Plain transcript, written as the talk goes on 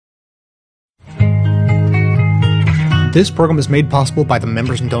This program is made possible by the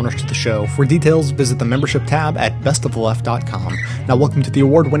members and donors to the show. For details, visit the membership tab at bestoftheleft.com. Now, welcome to the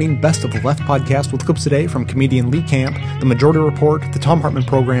award-winning Best of the Left podcast with clips today from comedian Lee Camp, The Majority Report, The Thom Hartmann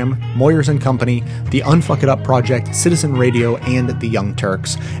Program, Moyers and Company, The Unfuck It Up Project, Citizen Radio, and The Young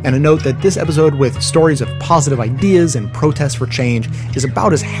Turks. And a note that this episode, with stories of positive ideas and protests for change, is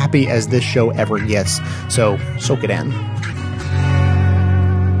about as happy as this show ever gets. So, soak it in.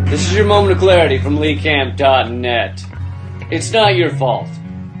 This is your moment of clarity from LeeCamp.net. It's not your fault.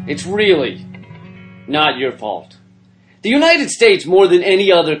 It's really not your fault. The United States, more than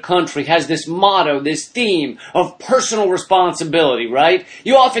any other country, has this motto, this theme of personal responsibility, right?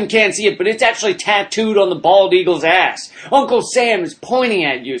 You often can't see it, but it's actually tattooed on the bald eagle's ass. Uncle Sam is pointing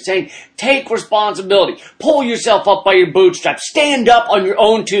at you, saying, take responsibility. Pull yourself up by your bootstraps. Stand up on your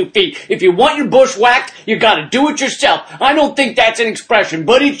own 2 feet. If you want your bush whacked, you gotta do it yourself. I don't think that's an expression,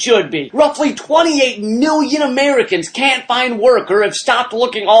 but it should be. Roughly 28 million Americans can't find work or have stopped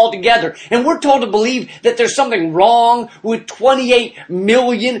looking altogether, and we're told to believe that there's something wrong with 28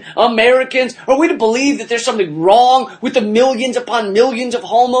 million Americans? Are we to believe that there's something wrong with the millions upon millions of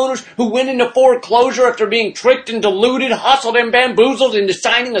homeowners who went into foreclosure after being tricked and deluded, hustled and bamboozled into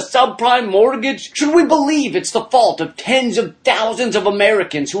signing a subprime mortgage? Should we believe it's the fault of tens of thousands of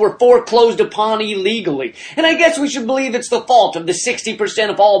Americans who were foreclosed upon illegally? And I guess we should believe it's the fault of the 60%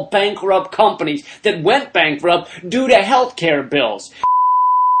 of all bankrupt companies that went bankrupt due to healthcare bills.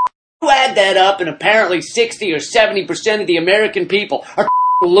 You add that up, and apparently 60 or 70% of the American people are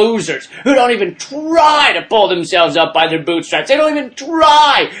losers who don't even try to pull themselves up by their bootstraps. They don't even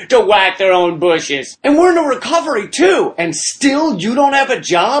try to whack their own bushes. And we're in a recovery too, and still you don't have a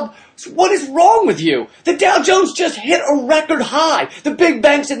job? So what is wrong with you? The Dow Jones just hit a record high. The big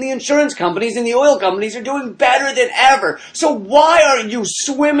banks and the insurance companies and the oil companies are doing better than ever. So why aren't you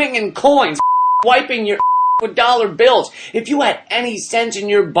swimming in coins, wiping your with dollar bills? If you had any sense in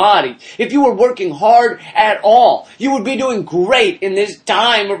your body, if you were working hard at all, you would be doing great in this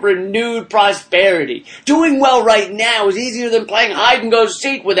time of renewed prosperity. Doing well right now is easier than playing hide and go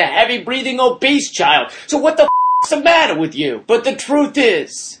seek with a heavy breathing obese child. So what the is the matter with you? But the truth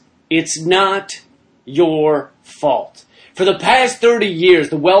is, it's not your fault. For the past 30 years,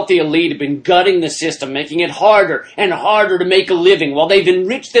 the wealthy elite have been gutting the system, making it harder and harder to make a living while they've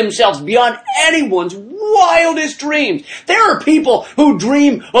enriched themselves beyond anyone's wildest dreams. There are people who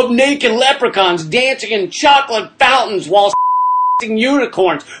dream of naked leprechauns dancing in chocolate fountains while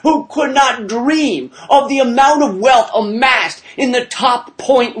unicorns, who could not dream of the amount of wealth amassed in the top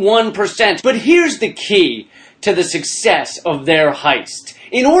 0.1%. But here's the key to the success of their heist.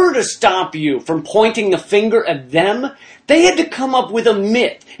 In order to stop you from pointing the finger at them, they had to come up with a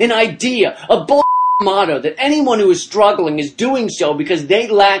myth, an idea, a bull motto that anyone who is struggling is doing so because they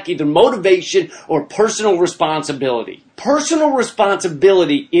lack either motivation or personal responsibility. Personal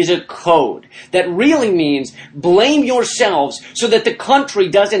responsibility is a code that really means blame yourselves so that the country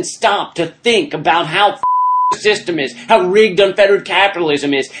doesn't stop to think about how the system is, how rigged unfettered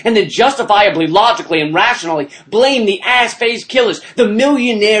capitalism is, and then justifiably, logically, and rationally blame the ass-faced killers, the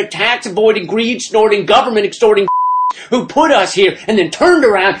millionaire tax-avoiding, greed-snorting, government-extorting who put us here and then turned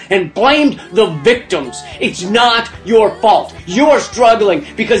around and blamed the victims. It's not your fault. You're struggling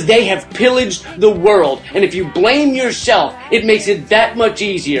because they have pillaged the world. And if you blame yourself, it makes it that much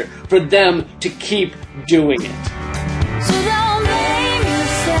easier for them to keep doing it. So don't blame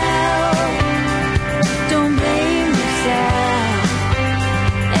yourself. Don't blame yourself.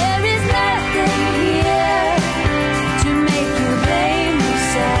 There is nothing here to make you blame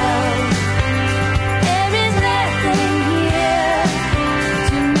yourself. There is nothing here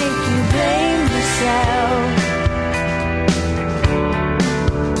to make you blame yourself.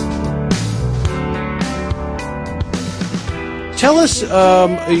 Tell us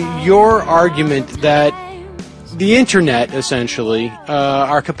your argument that the internet, essentially,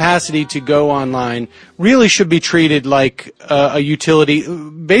 our capacity to go online, really should be treated like a utility,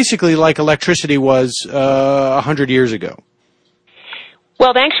 basically like electricity was 100 years ago.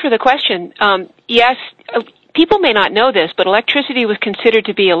 Well, thanks for the question. Yes, people may not know this, but electricity was considered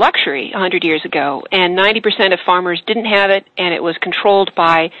to be a luxury 100 years ago, and 90% of farmers didn't have it, and it was controlled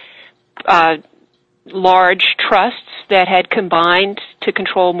by large trusts that had combined to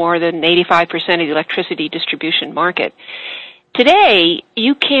control more than 85% of the electricity distribution market. Today,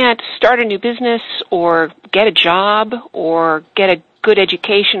 you can't start a new business or get a job or get a good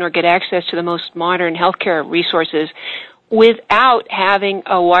education or get access to the most modern healthcare resources without having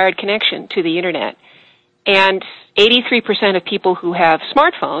a wired connection to the internet. And 83% of people who have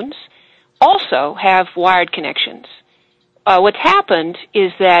smartphones also have wired connections. What's happened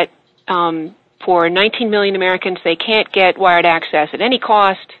is that For 19 million Americans, they can't get wired access at any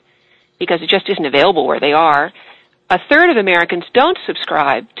cost because it just isn't available where they are. A third of Americans don't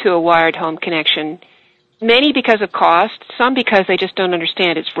subscribe to a wired home connection, many because of cost, some because they just don't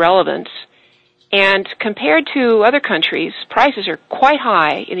understand its relevance. And compared to other countries, prices are quite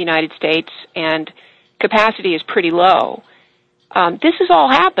high in the United States and capacity is pretty low. This has all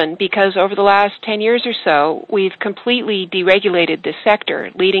happened because over the last 10 years or so, we've completely deregulated this sector,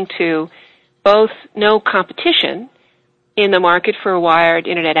 leading to both no competition in the market for wired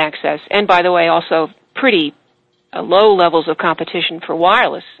Internet access, and by the way, also pretty low levels of competition for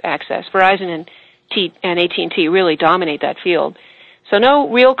wireless access. Verizon and AT&T really dominate that field. So no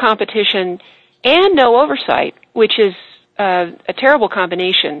real competition and no oversight, which is a terrible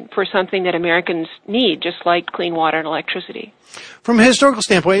combination for something that Americans need, just like clean water and electricity. From a historical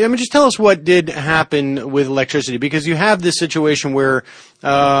standpoint, I mean, just tell us what did happen with electricity, because you have this situation where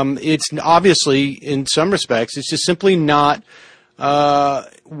it's obviously, in some respects, it's just simply not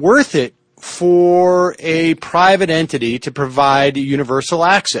worth it for a private entity to provide universal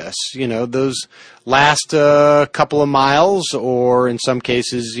access. You know, those last couple of miles, or in some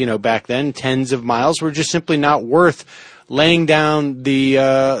cases, you know, back then, tens of miles, were just simply not worth laying down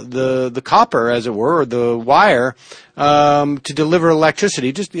the copper, as it were, or the wire, to deliver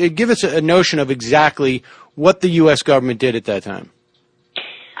electricity. Just give us a notion of exactly what the U.S. government did at that time.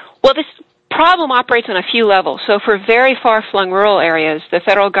 Well, this problem operates on a few levels. So for very far-flung rural areas, the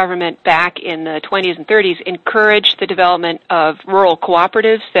federal government back in the 20s and 30s encouraged the development of rural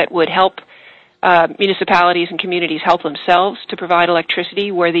cooperatives that would help municipalities and communities help themselves to provide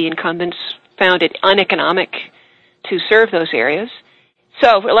electricity where the incumbents found it uneconomic to serve those areas.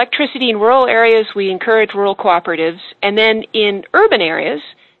 So for electricity in rural areas, we encouraged rural cooperatives, and then in urban areas,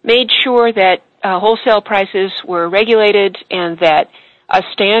 made sure that wholesale prices were regulated and that a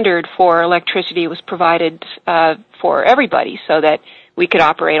standard for electricity was provided for everybody so that we could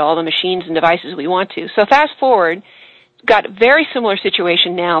operate all the machines and devices we want to. So fast forward, got a very similar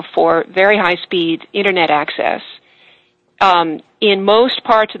situation now for very high-speed Internet access. In most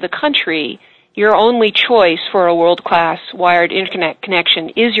parts of the country, your only choice for a world-class wired Internet connection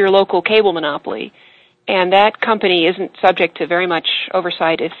is your local cable monopoly, and that company isn't subject to very much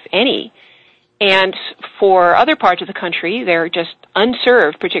oversight, if any. And for other parts of the country, they're just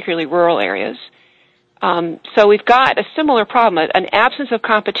unserved, particularly rural areas. So we've got a similar problem, an absence of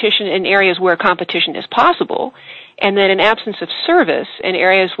competition in areas where competition is possible, and then an absence of service in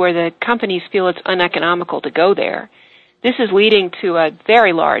areas where the companies feel it's uneconomical to go there. This is leading to a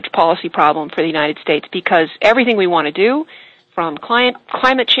very large policy problem for the United States because everything we want to do, from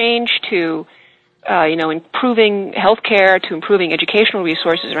climate change to improving healthcare to improving educational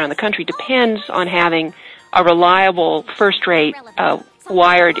resources around the country, depends on having a reliable, first-rate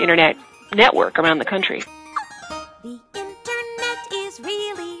wired Internet network around the country. The Internet is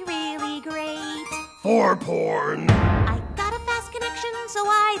really, really great. For porn. I got a fast connection so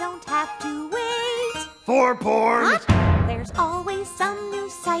I don't have to wait. For porn. What? There's always some new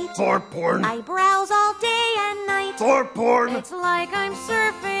site. For porn. I browse all day and night. For porn. It's like I'm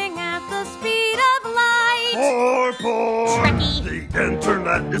surfing at the speed of light. For porn. Trekkie. The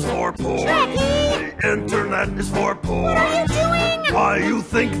Internet is for porn. Trekkie. The Internet is for porn. What are you doing? Why you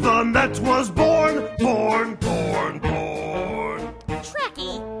think the net was born? Porn, porn, porn.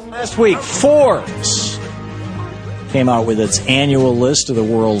 Trekkie. Last week, Forbes came out with its annual list of the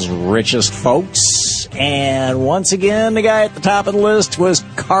world's richest folks. And once again, the guy at the top of the list was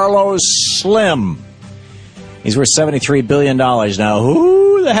Carlos Slim. He's worth $73 billion. Now,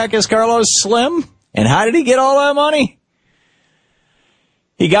 who the heck is Carlos Slim? And how did he get all that money?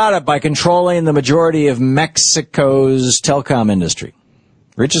 He got it by controlling the majority of Mexico's telecom industry.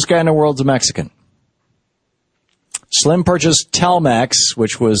 Richest guy in the world's a Mexican. Slim purchased Telmex,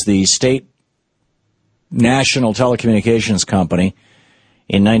 which was the state national telecommunications company,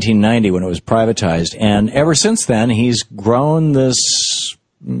 in 1990 when it was privatized. And ever since then, he's grown this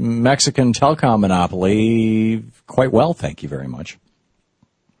Mexican telecom monopoly quite well, thank you very much.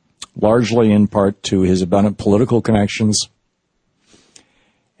 Largely in part to his abundant political connections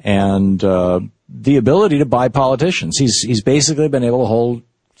and the ability to buy politicians. He's basically been able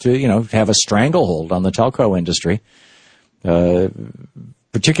to have a stranglehold on the telco industry,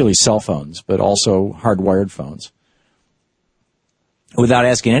 particularly cell phones, but also hardwired phones, without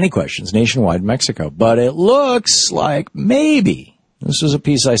asking any questions nationwide in Mexico. But it looks like maybe, this was a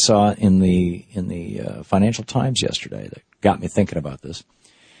piece I saw in the Financial Times yesterday that got me thinking about this.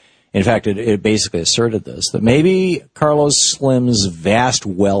 In fact, it basically asserted this, that maybe Carlos Slim's vast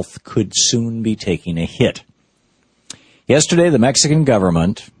wealth could soon be taking a hit. Yesterday, the Mexican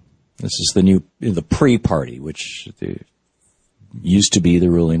government This is the pre-party, which used to be the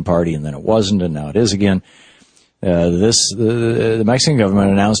ruling party, and then it wasn't, and now it is again. The Mexican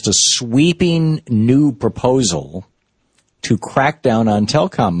government announced a sweeping new proposal to crack down on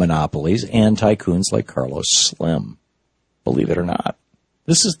telecom monopolies and tycoons like Carlos Slim. Believe it or not.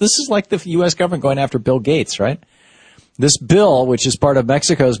 This is like the U.S. government going after Bill Gates, right? This bill, which is part of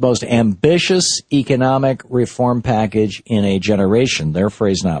Mexico's most ambitious economic reform package in a generation, their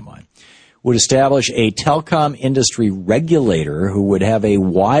phrase, not mine, would establish a telecom industry regulator who would have a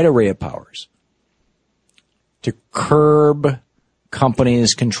wide array of powers to curb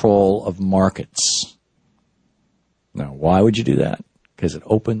companies' control of markets. Now, why would you do that? Because it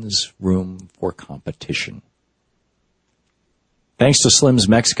opens room for competition. Thanks to Slim's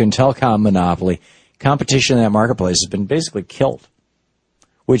Mexican telecom monopoly, competition in that marketplace has been basically killed,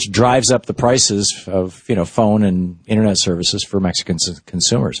 which drives up the prices of, phone and internet services for Mexican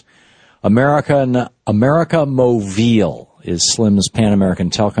consumers. América Móvil is Slim's Pan-American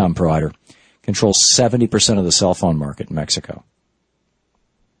telecom provider, controls 70% of the cell phone market in Mexico.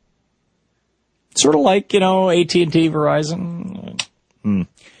 Sort of like, AT&T, Verizon.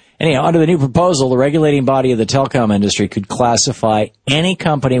 Anyhow, under the new proposal, the regulating body of the telecom industry could classify any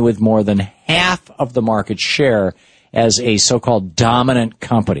company with more than half of the market share as a so-called dominant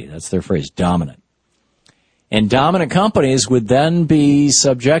company. That's their phrase, dominant. And dominant companies would then be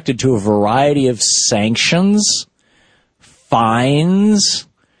subjected to a variety of sanctions, fines,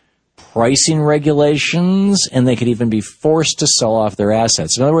 pricing regulations, and they could even be forced to sell off their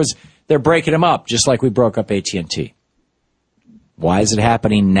assets. In other words, they're breaking them up, just like we broke up AT&T. Why is it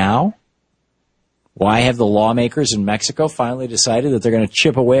happening now? Why have the lawmakers in Mexico finally decided that they're going to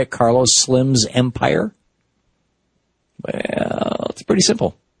chip away at Carlos Slim's empire? Well, it's pretty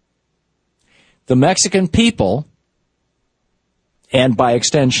simple. The Mexican people, and by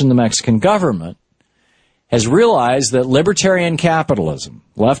extension the Mexican government, has realized that libertarian capitalism,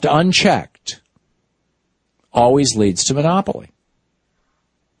 left unchecked, always leads to monopoly.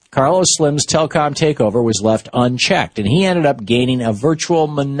 Carlos Slim's telecom takeover was left unchecked, and he ended up gaining a virtual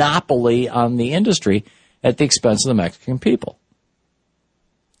monopoly on the industry at the expense of the Mexican people.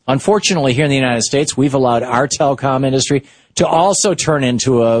 Unfortunately, here in the United States, we've allowed our telecom industry to also turn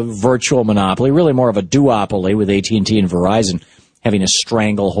into a virtual monopoly, really more of a duopoly, with AT&T and Verizon having a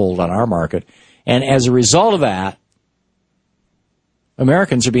stranglehold on our market. And as a result of that,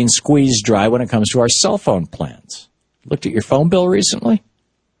 Americans are being squeezed dry when it comes to our cell phone plans. Looked at your phone bill recently?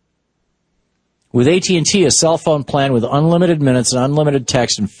 With AT&T, a cell phone plan with unlimited minutes and unlimited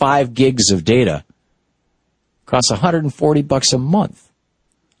text and 5 gigs of data costs $140 a month.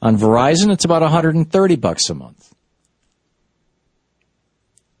 On Verizon, it's about $130 a month.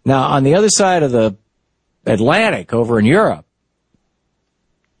 Now, on the other side of the Atlantic, over in Europe,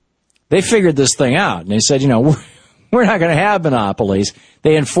 they figured this thing out, and they said, we're not going to have monopolies.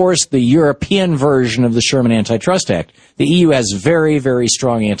 They enforced the European version of the Sherman Antitrust Act. The EU has very, very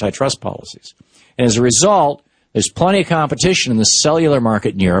strong antitrust policies. And as a result, there's plenty of competition in the cellular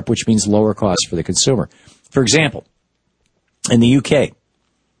market in Europe, which means lower costs for the consumer. For example, in the UK,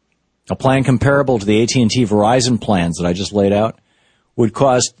 a plan comparable to the AT&T Verizon plans that I just laid out would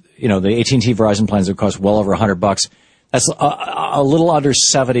cost, the AT&T Verizon plans would cost well over $100. That's a little under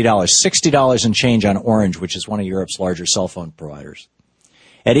 $70, $60 and change on Orange, which is one of Europe's larger cell phone providers.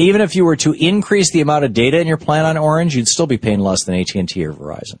 And even if you were to increase the amount of data in your plan on Orange, you'd still be paying less than AT&T or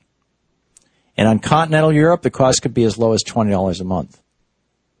Verizon. And on continental Europe, the cost could be as low as $20 a month.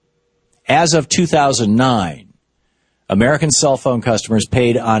 As of 2009, American cell phone customers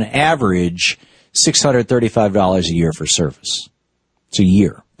paid on average $635 a year for service. It's a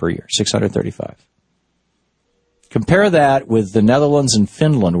year per year, $635. Compare that with the Netherlands and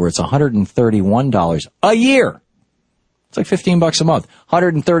Finland, where it's $131 a year. It's like $15 a month.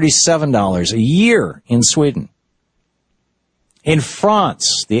 $137 a year in Sweden. In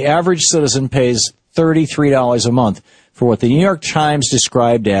France, the average citizen pays $33 a month for what the New York Times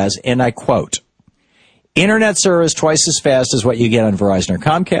described as, and I quote, internet service twice as fast as what you get on Verizon or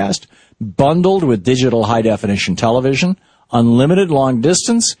Comcast, bundled with digital high-definition television, unlimited long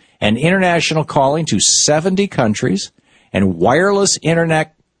distance, and international calling to 70 countries, and wireless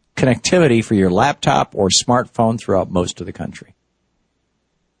internet connectivity for your laptop or smartphone throughout most of the country.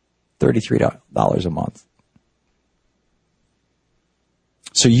 $33 a month.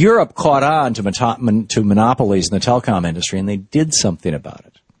 So Europe caught on to monopolies in the telecom industry, and they did something about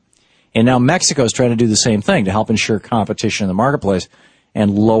it. And now Mexico is trying to do the same thing to help ensure competition in the marketplace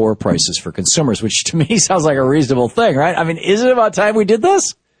and lower prices for consumers, which to me sounds like a reasonable thing, right? I mean, isn't it about time we did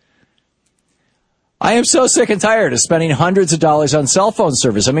this? I am so sick and tired of spending hundreds of dollars on cell phone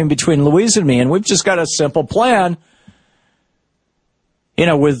service. I mean, between Louise and me, and we've just got a simple plan. You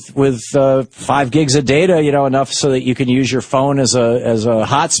know, with 5 gigs of data, enough so that you can use your phone as a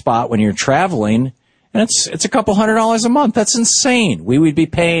hotspot when you're traveling, and it's a couple $100 a month. That's insane. We would be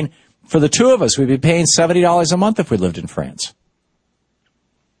paying, for the two of us, we'd be paying $70 a month if we lived in France,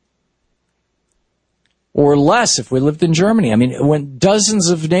 or less if we lived in Germany. I mean, when dozens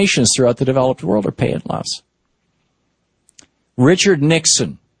of nations throughout the developed world are paying less. Richard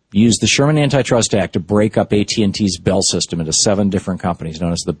Nixon used the Sherman Antitrust Act to break up AT&T's Bell system into 7 different companies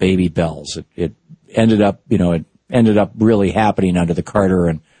known as the Baby Bells. It ended up really happening under the Carter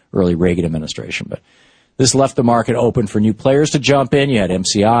and early Reagan administration. But this left the market open for new players to jump in. You had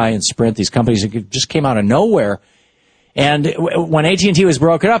MCI and Sprint, these companies that just came out of nowhere. And when AT&T was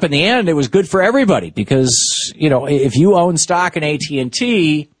broken up, in the end, it was good for everybody because, if you own stock in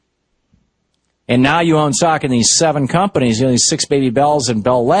AT&T, and now you own stock in these 7 companies, these 6 Baby Bells and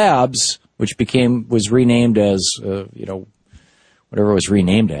Bell Labs, which was renamed as, whatever it was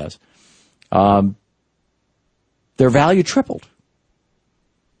renamed as, their value tripled.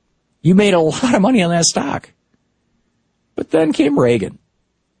 You made a lot of money on that stock. But then came Reagan,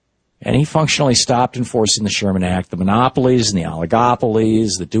 and he functionally stopped enforcing the Sherman Act. The monopolies and the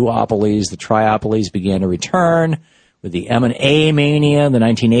oligopolies, the duopolies, the triopolies began to return with the M&A mania in the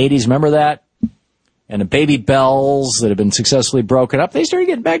 1980s. Remember that? And the Baby Bells that had been successfully broken up, they started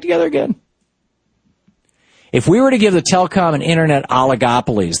getting back together again. If we were to give the telecom and internet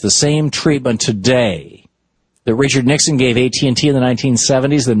oligopolies the same treatment today that Richard Nixon gave AT&T in the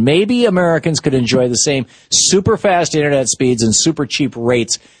 1970s, then maybe Americans could enjoy the same super fast internet speeds and super cheap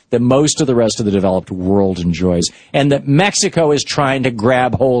rates that most of the rest of the developed world enjoys, and that Mexico is trying to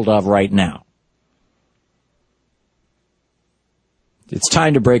grab hold of right now. It's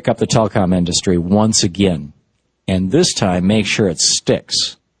time to break up the telecom industry once again, and this time make sure it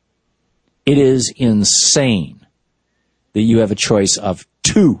sticks. It is insane that you have a choice of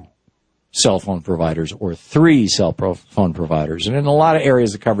 2 cell phone providers or 3 cell phone providers. And in a lot of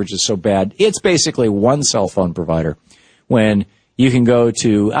areas, the coverage is so bad, it's basically 1 cell phone provider when you can go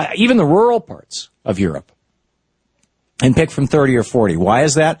to even the rural parts of Europe and pick from 30 or 40. Why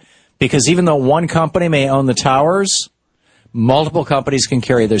is that? Because even though one company may own the towers, multiple companies can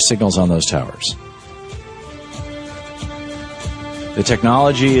carry their signals on those towers. The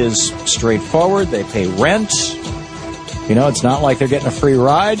technology is straightforward. They pay rent. It's not like they're getting a free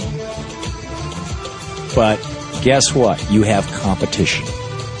ride. But guess what? You have competition.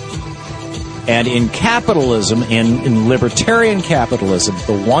 And in capitalism, in libertarian capitalism,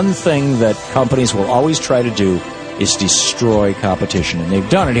 the one thing that companies will always try to do is destroy competition. And they've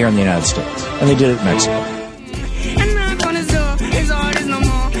done it here in the United States. And they did it in Mexico.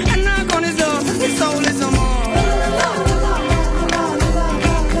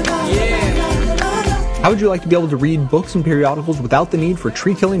 How would you like to be able to read books and periodicals without the need for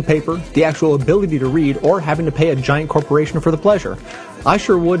tree-killing paper, the actual ability to read, or having to pay a giant corporation for the pleasure? I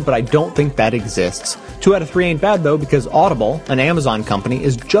sure would, but I don't think that exists. 2 out of 3 ain't bad, though, because Audible, an Amazon company,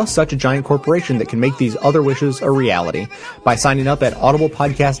 is just such a giant corporation that can make these other wishes a reality. By signing up at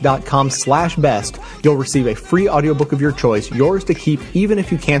audiblepodcast.com/best, you'll receive a free audiobook of your choice, yours to keep even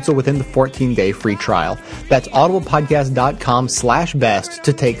if you cancel within the 14-day free trial. That's audiblepodcast.com/best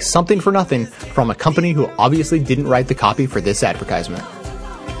to take something for nothing from a company who obviously didn't write the copy for this advertisement.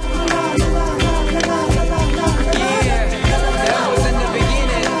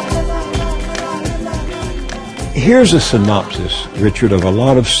 Here's a synopsis, Richard, of a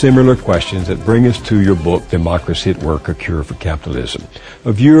lot of similar questions that bring us to your book, Democracy at Work, A Cure for Capitalism.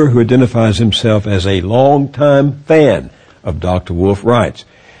 A viewer who identifies himself as a longtime fan of Dr. Wolf writes,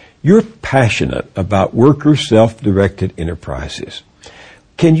 you're passionate about worker self-directed enterprises.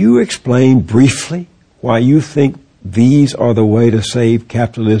 Can you explain briefly why you think these are the way to save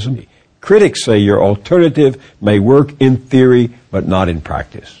capitalism? Critics say your alternative may work in theory, but not in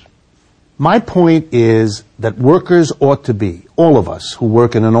practice. My point is that workers ought to be, all of us who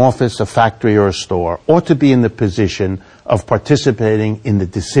work in an office, a factory, or a store, ought to be in the position of participating in the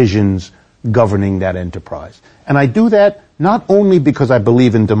decisions governing that enterprise. And I do that not only because I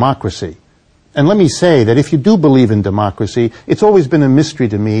believe in democracy. And let me say that if you do believe in democracy, it's always been a mystery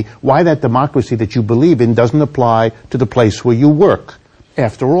to me why that democracy that you believe in doesn't apply to the place where you work.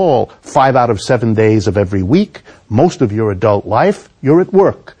 After all, 5 out of 7 days of every week, most of your adult life, you're at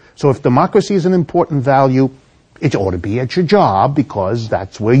work. So if democracy is an important value, it ought to be at your job because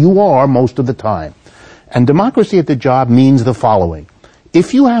that's where you are most of the time. And democracy at the job means the following.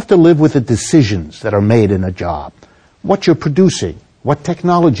 If you have to live with the decisions that are made in a job, what you're producing, what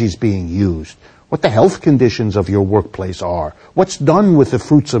technology is being used, what the health conditions of your workplace are, what's done with the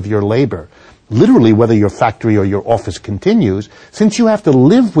fruits of your labor, literally whether your factory or your office continues. Since you have to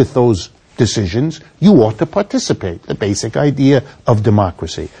live with those decisions, you ought to participate, the basic idea of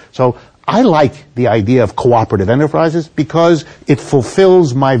democracy. So I like the idea of cooperative enterprises because it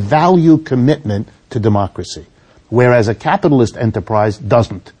fulfills my value commitment to democracy, whereas a capitalist enterprise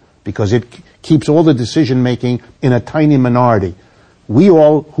doesn't, because it keeps all the decision-making in a tiny minority. We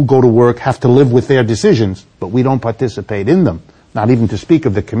all who go to work have to live with their decisions, but we don't participate in them, not even to speak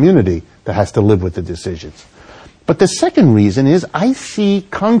of the community that has to live with the decisions. But the second reason is I see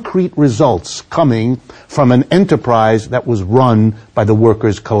concrete results coming from an enterprise that was run by the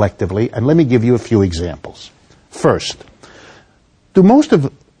workers collectively, and let me give you a few examples. First, do most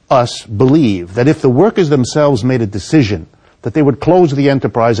of us believe that if the workers themselves made a decision that they would close the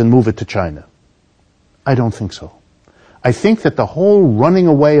enterprise and move it to China? I don't think so. I think that the whole running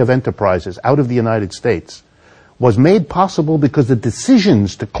away of enterprises out of the United States was made possible because the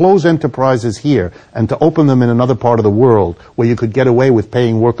decisions to close enterprises here and to open them in another part of the world where you could get away with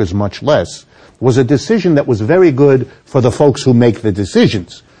paying workers much less was a decision that was very good for the folks who make the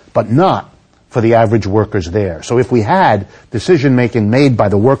decisions, but not for the average workers there. So if we had decision-making made by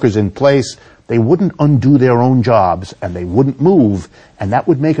the workers in place, they wouldn't undo their own jobs and they wouldn't move, and that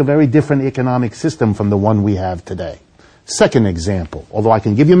would make a very different economic system from the one we have today. Second example, although I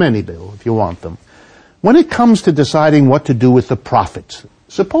can give you many, Bill, if you want them. When it comes to deciding what to do with the profits,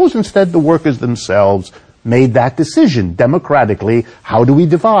 suppose instead the workers themselves made that decision democratically. How do we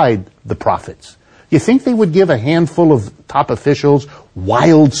divide the profits? You think they would give a handful of top officials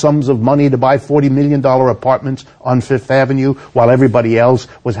wild sums of money to buy $40 million apartments on Fifth Avenue while everybody else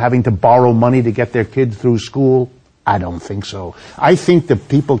was having to borrow money to get their kids through school? I don't think so. I think the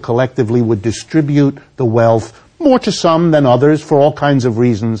people collectively would distribute the wealth, more to some than others for all kinds of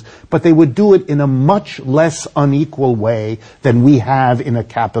reasons, but they would do it in a much less unequal way than we have in a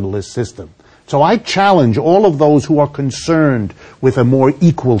capitalist system. So I challenge all of those who are concerned with a more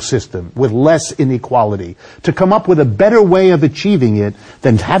equal system, with less inequality, to come up with a better way of achieving it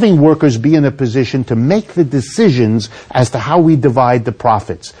than having workers be in a position to make the decisions as to how we divide the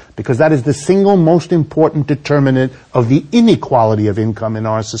profits, because that is the single most important determinant of the inequality of income in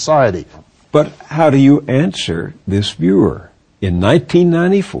our society. But how do you answer this viewer? In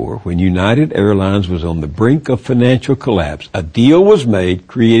 1994, when United Airlines was on the brink of financial collapse, a deal was made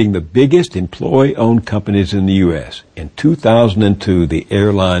creating the biggest employee-owned companies in the U.S. In 2002, the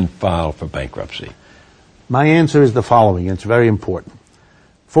airline filed for bankruptcy. My answer is the following. It's very important.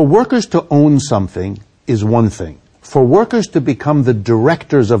 For workers to own something is one thing. For workers to become the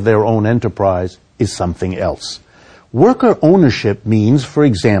directors of their own enterprise is something else. Worker ownership means, for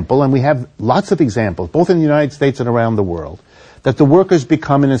example, and we have lots of examples, both in the United States and around the world, that the workers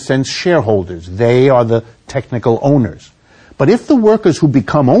become, in a sense, shareholders. They are the technical owners. But if the workers who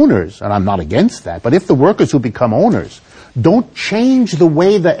become owners, and I'm not against that, but if the workers who become owners don't change the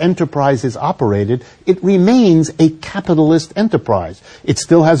way the enterprise is operated, it remains a capitalist enterprise. It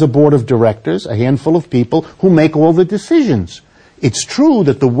still has a board of directors, a handful of people who make all the decisions. It's true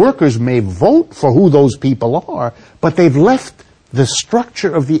that the workers may vote for who those people are, but they've left the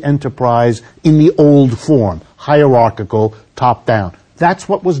structure of the enterprise in the old form, hierarchical, top-down. That's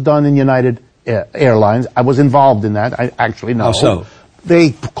what was done in United Airlines. I was involved in that. I actually know. How so? They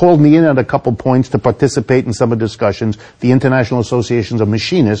called me in at a couple points to participate in some of the discussions. The International Associations of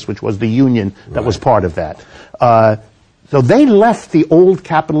Machinists, which was the union that was part of that. So they left the old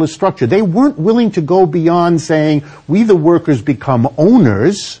capitalist structure. They weren't willing to go beyond saying, we the workers become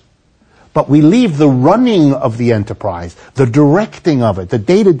owners, but we leave the running of the enterprise, the directing of it, the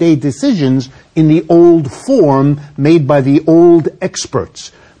day-to-day decisions in the old form made by the old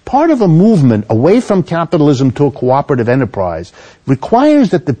experts. Part of a movement away from capitalism to a cooperative enterprise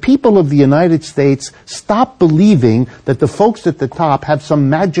requires that the people of the United States stop believing that the folks at the top have some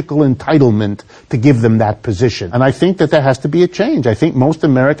magical entitlement to give them that position. And I think that there has to be a change. I think most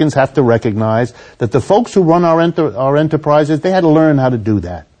Americans have to recognize that the folks who run our enterprises, they had to learn how to do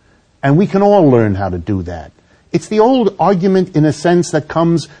that. And we can all learn how to do that. It's the old argument, in a sense, that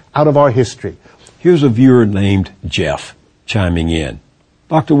comes out of our history. Here's a viewer named Jeff chiming in.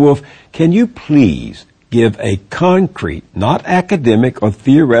 Dr. Wolf, can you please give a concrete, not academic or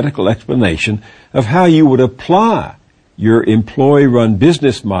theoretical explanation of how you would apply your employee-run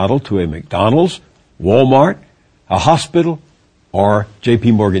business model to a McDonald's, Walmart, a hospital, or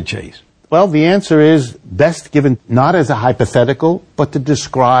J.P. Morgan Chase? Well, the answer is best given not as a hypothetical, but to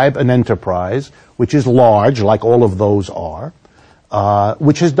describe an enterprise which is large, like all of those are,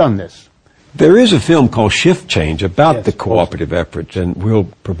 which has done this. There is a film called Shift Change about the cooperative efforts, and we'll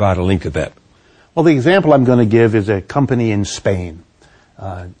provide a link to that. Well, the example I'm going to give is a company in Spain.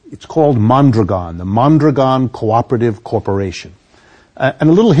 It's called Mondragon, the Mondragon Cooperative Corporation. And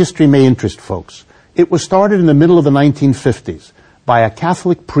a little history may interest folks. It was started in the middle of the 1950s by a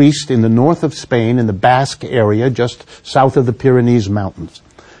Catholic priest in the north of Spain, in the Basque area, just south of the Pyrenees Mountains.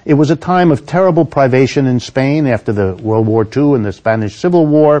 It was a time of terrible privation in Spain after the World War II and the Spanish Civil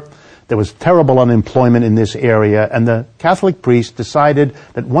War. There was terrible unemployment in this area, and the Catholic priest decided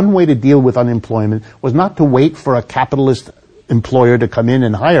that one way to deal with unemployment was not to wait for a capitalist employer to come in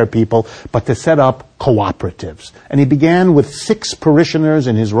and hire people, but to set up cooperatives. And he began with 6 parishioners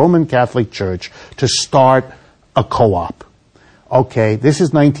in his Roman Catholic Church to start a co-op. Okay, this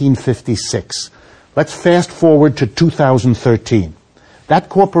is 1956. Let's fast forward to 2013. That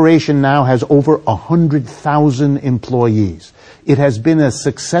corporation now has over 100,000 employees. It has been a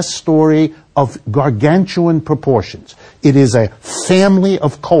success story of gargantuan proportions. It is a family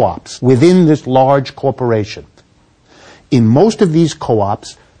of co-ops within this large corporation. In most of these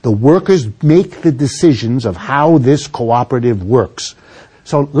co-ops, the workers make the decisions of how this cooperative works.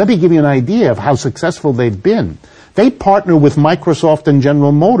 So let me give you an idea of how successful they've been. They partner with Microsoft and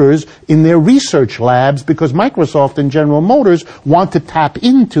General Motors in their research labs because Microsoft and General Motors want to tap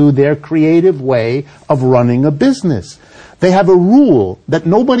into their creative way of running a business. They have a rule that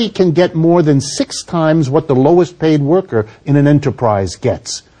nobody can get more than 6 times what the lowest paid worker in an enterprise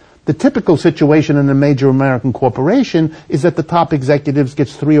gets. The typical situation in a major American corporation is that the top executives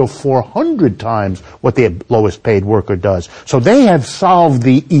gets 300 or 400 times what the lowest paid worker does. So they have solved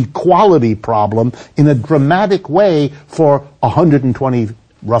the equality problem in a dramatic way for 120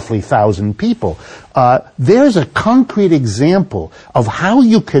 roughly 1,000 people. There's a concrete example of how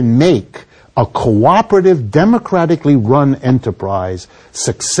you can make a cooperative, democratically run enterprise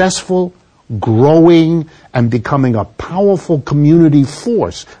successful, growing, and becoming a powerful community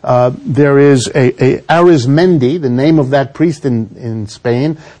force. There is Arizmendi, the name of that priest in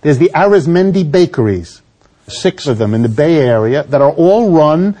Spain. There's the Arizmendi bakeries, 6 of them in the Bay Area, that are all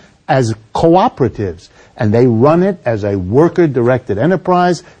run as cooperatives. And they run it as a worker-directed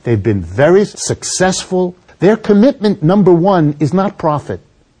enterprise. They've been very successful. Their commitment, number one, is not profit.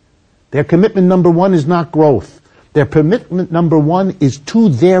 Their commitment, number one, is not growth. Their commitment, number one, is to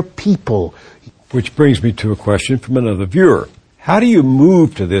their people. Which brings me to a question from another viewer. How do you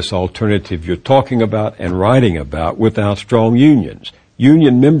move to this alternative you're talking about and writing about without strong unions?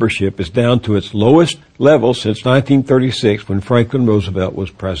 Union membership is down to its lowest level since 1936 when Franklin Roosevelt was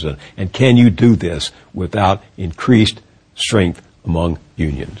president. And can you do this without increased strength among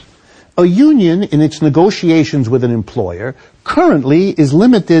unions? A union, in its negotiations with an employer, currently is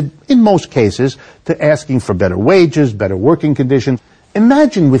limited, in most cases, to asking for better wages, better working conditions.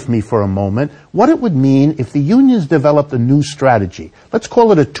 Imagine with me for a moment what it would mean if the unions developed a new strategy. Let's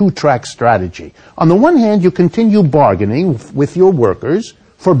call it a 2-track strategy. On the one hand, you continue bargaining with your workers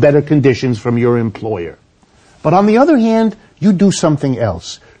for better conditions from your employer. But on the other hand, you do something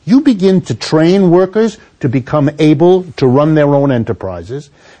else. You begin to train workers to become able to run their own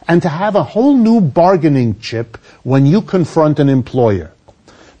enterprises and to have a whole new bargaining chip when you confront an employer.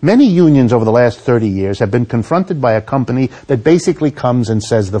 Many unions over the last 30 years have been confronted by a company that basically comes and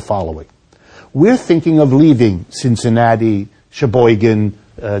says the following. We're thinking of leaving Cincinnati, Sheboygan,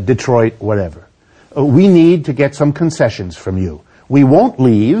 Detroit, whatever. We need to get some concessions from you. We won't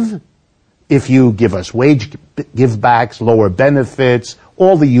leave if you give us wage give-backs, lower benefits,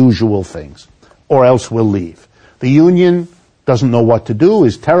 all the usual things, or else we'll leave. The union doesn't know what to do,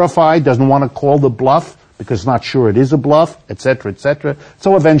 is terrified, doesn't want to call the bluff because it's not sure it is a bluff, etc., etc.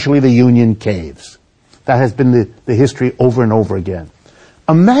 So eventually the union caves. That has been the history over and over again.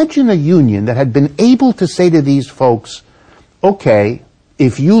 Imagine a union that had been able to say to these folks, okay,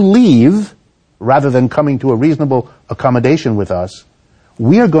 if you leave, rather than coming to a reasonable accommodation with us,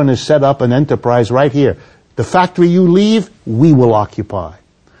 we are going to set up an enterprise right here. The factory you leave, we will occupy.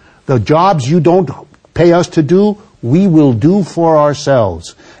 The jobs you don't pay us to do, we will do for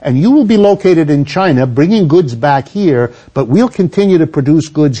ourselves. And you will be located in China, bringing goods back here, but we'll continue to produce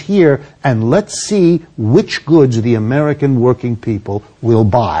goods here, and let's see which goods the American working people will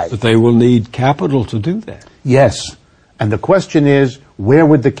buy. But they will need capital to do that. Yes. And the question is, where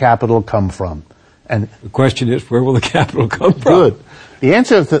would the capital come from? And the question is, where will the capital come from? Good. The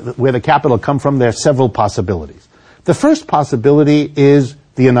answer to where the capital come from, there are several possibilities. The first possibility is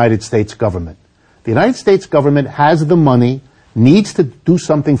the United States government. The United States government has the money, needs to do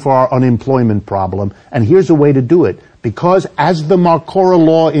something for our unemployment problem, and here's a way to do it. Because as the Marcora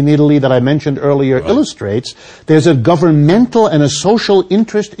law in Italy that I mentioned earlier illustrates, there's a governmental and a social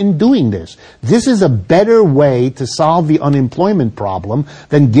interest in doing this. This is a better way to solve the unemployment problem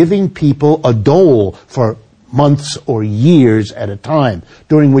than giving people a dole for months or years at a time,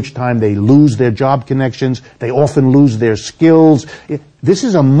 during which time they lose their job connections, they often lose their skills. This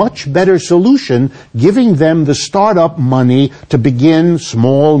is a much better solution, giving them the startup money to begin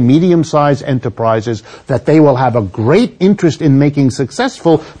small, medium-sized enterprises that they will have a great interest in making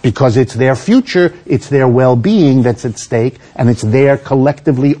successful because it's their future, it's their well-being that's at stake, and it's their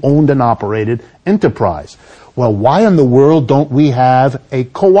collectively owned and operated enterprise. Well, why in the world don't we have a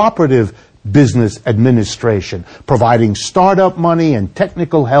cooperative business administration, providing startup money and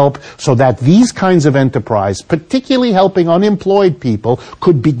technical help so that these kinds of enterprise, particularly helping unemployed people,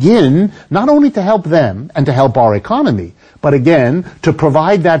 could begin not only to help them and to help our economy, but again, to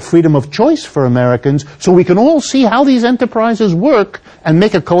provide that freedom of choice for Americans so we can all see how these enterprises work and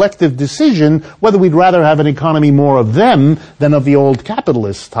make a collective decision whether we'd rather have an economy more of them than of the old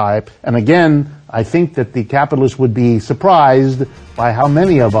capitalist type. And again, I think that the capitalists would be surprised by how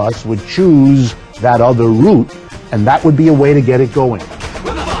many of us would choose that other route, and that would be a way to get it going.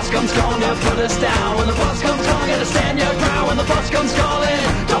 When the boss comes calling, you put us down. When the boss comes calling, you stand your ground. When the boss comes calling,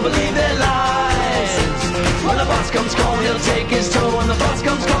 don't believe their lies. When the boss comes calling, he'll take his toe. When the boss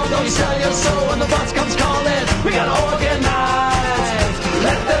comes calling, don't you sell your soul. When the boss comes calling, we gotta organize.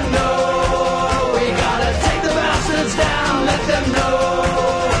 Let them know we gotta take the bastards down. Let them know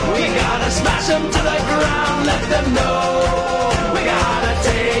we gotta smash them to the ground. Let them know we gotta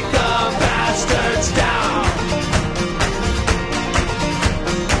take the bastards down.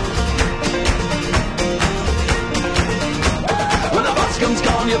 When the boss comes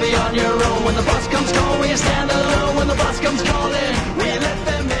calling, you'll be on your own. When the boss comes calling, you stand alone. When the boss comes calling, we let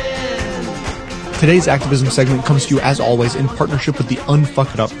them in. Today's activism segment comes to you, as always, in partnership with the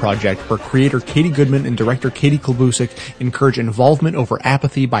Unfuck It Up Project, where creator Katie Goodman and director Katie Klobusik encourage involvement over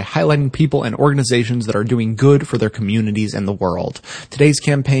apathy by highlighting people and organizations that are doing good for their communities and the world. Today's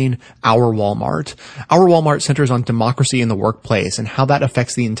campaign, Our Walmart. Our Walmart centers on democracy in the workplace and how that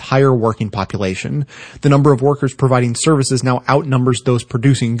affects the entire working population. The number of workers providing services now outnumbers those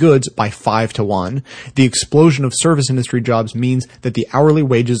producing goods by 5 to 1. The explosion of service industry jobs means that the hourly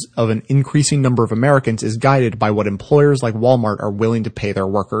wages of an increasing number of Americans is guided by what employers like Walmart are willing to pay their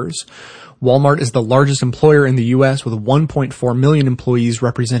workers. Walmart is the largest employer in the U.S. with 1.4 million employees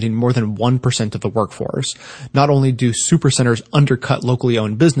representing more than 1% of the workforce. Not only do supercenters undercut locally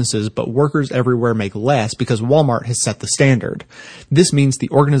owned businesses, but workers everywhere make less because Walmart has set the standard. This means the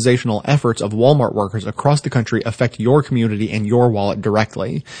organizational efforts of Walmart workers across the country affect your community and your wallet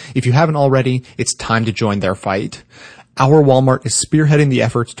directly. If you haven't already, it's time to join their fight. Our Walmart is spearheading the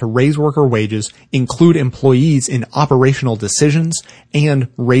efforts to raise worker wages, include employees in operational decisions, and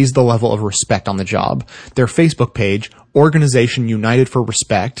raise the level of respect on the job. Their Facebook page, Organization United for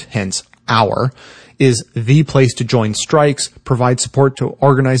Respect, hence OUR, is the place to join strikes, provide support to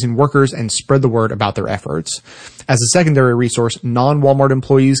organizing workers, and spread the word about their efforts. As a secondary resource, non-Walmart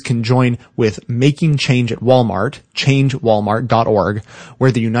employees can join with Making Change at Walmart, changewalmart.org,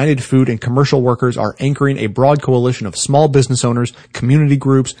 where the United Food and Commercial Workers are anchoring a broad coalition of small business owners, community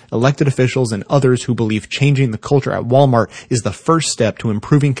groups, elected officials, and others who believe changing the culture at Walmart is the first step to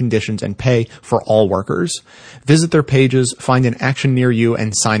improving conditions and pay for all workers. Visit their pages, find an action near you,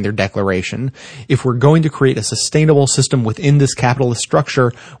 and sign their declaration. If we're going to create a sustainable system within this capitalist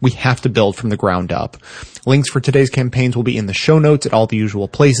structure, we have to build from the ground up. Links for today's campaigns will be in the show notes at all the usual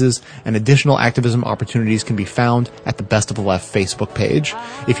places, and additional activism opportunities can be found at the Best of the Left Facebook page.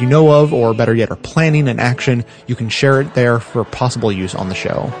 If you know of, or better yet, are planning an action, you can share it there for possible use on the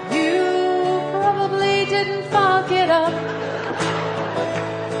show. You probably didn't fuck it up,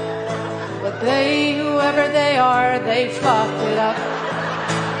 but they, whoever they are, they fucked it up.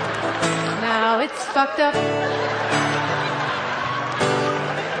 Now it's fucked up.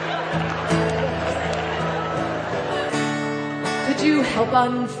 Could you help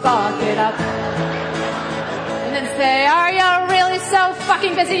unfuck it up? And then say, are you really so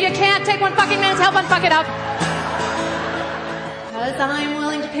fucking busy you can't take one fucking minute to help unfuck it up? Because I'm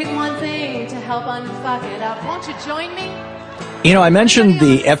willing to pick one thing to help unfuck it up. Won't you join me? You know, I mentioned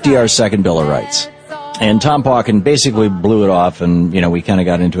the FDR Second Bill of Rights. And Tom Pauken basically blew it off, and, you know, we kind of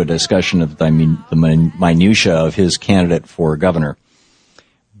got into a discussion of, the minutia of his candidate for governor,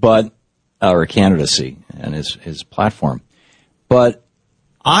 or candidacy and his platform. But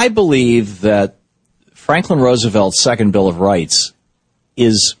I believe that Franklin Roosevelt's Second Bill of Rights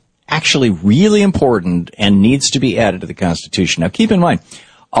is actually really important and needs to be added to the Constitution. Now, keep in mind,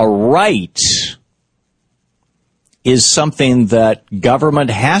 a right is something that government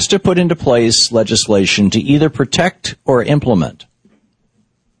has to put into place legislation to either protect or implement.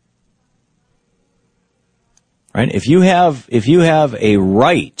 Right? If you have a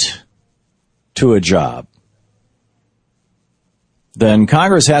right to a job, then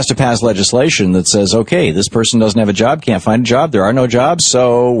Congress has to pass legislation that says, okay, this person doesn't have a job, can't find a job, there are no jobs,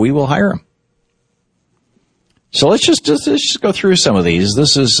 so we will hire him. So let's just go through some of these.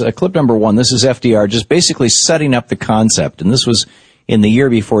 This is clip number 1. This is FDR just basically setting up the concept, and this was in the year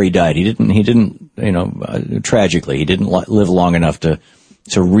before he died. He didn't, tragically, he didn't live long enough to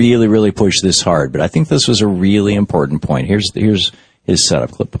really, really push this hard. But I think this was a really important point. Here's his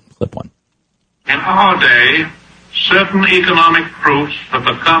setup, clip 1. In our day, certain economic proofs have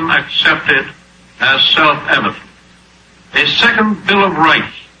become accepted as self-evident. A second Bill of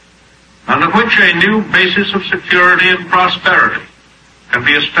Rights, under which a new basis of security and prosperity can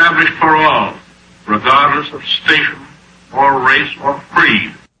be established for all, regardless of station or race or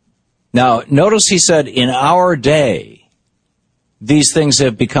creed. Now, notice he said, in our day, these things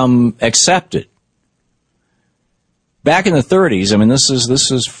have become accepted. Back in the 30s, I mean, this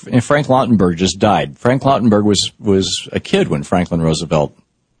is Frank Lautenberg just died. Frank Lautenberg was a kid when Franklin Roosevelt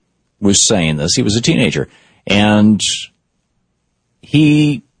was saying this. He was a teenager, and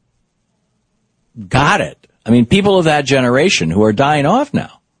he got it. I mean, people of that generation who are dying off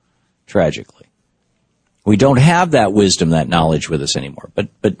now, tragically. We don't have that wisdom, that knowledge with us anymore. But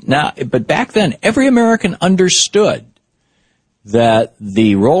back then, every American understood that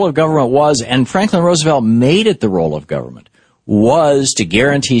the role of government was, and Franklin Roosevelt made it the role of government, was to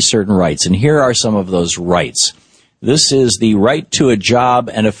guarantee certain rights. And here are some of those rights. This is the right to a job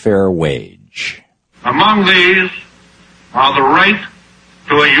and a fair wage. Among these are the right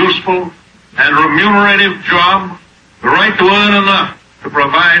to a useful and remunerative job, the right to earn enough to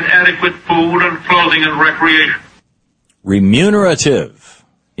provide adequate food and clothing and recreation. Remunerative.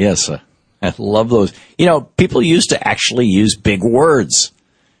 Yes, I love those. You know, people used to actually use big words.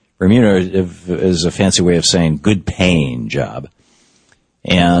 Remunerative is a fancy way of saying good paying job.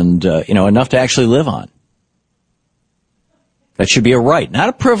 And, enough to actually live on. That should be a right, not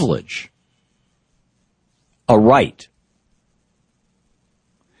a privilege. A right.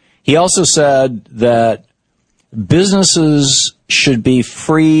 He also said that businesses should be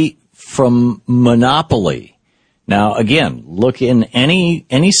free from monopoly. Now, again, look in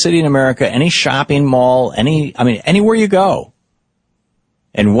any city in America, any shopping mall, anywhere you go.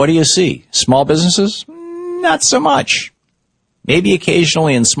 And what do you see? Small businesses? Not so much. Maybe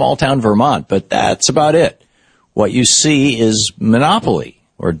occasionally in small town Vermont, but that's about it. What you see is monopoly,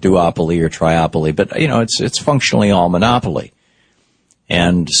 or duopoly, or triopoly, but, it's functionally all monopoly.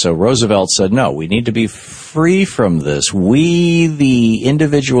 And so Roosevelt said, no, we need to be free from this. We, the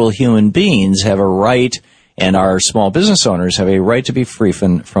individual human beings, have a right, and our small business owners have a right to be free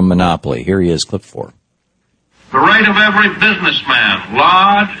from monopoly. Here he is, clip 4. The right of every businessman,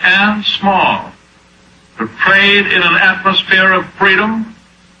 large and small, to trade in an atmosphere of freedom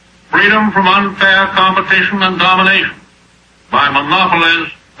from unfair competition and domination by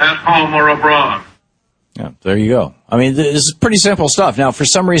monopolies at home or abroad. Yeah, there you go. I mean, this is pretty simple stuff. Now, for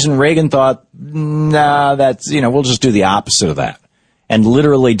some reason, Reagan thought, we'll just do the opposite of that, and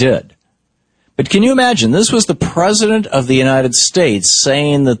literally did. But can you imagine, this was the President of the United States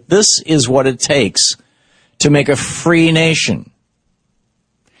saying that this is what it takes to make a free nation,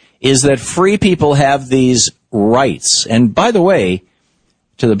 is that free people have these rights. And by the way,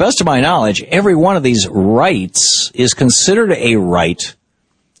 to the best of my knowledge, every one of these rights is considered a right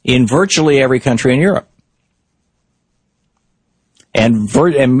in virtually every country in Europe. And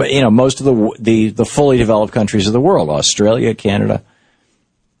most of the fully developed countries of the world, Australia, Canada.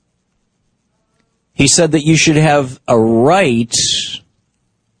 He said that you should have a right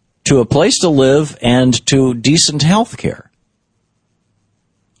to a place to live and to decent health care.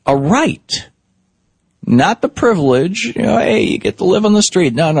 A right. Not the privilege, hey, you get to live on the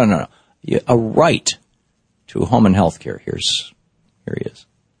street. No. A right to home and health care. Here he is.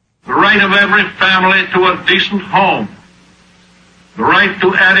 The right of every family to a decent home. The right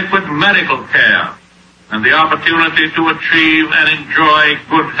to adequate medical care. And the opportunity to achieve and enjoy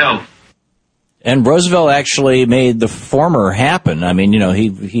good health. And Roosevelt actually made the former happen. I mean,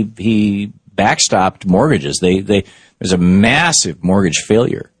 he backstopped mortgages. There's a massive mortgage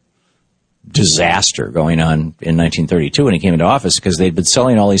failure disaster going on in 1932 when he came into office, because they'd been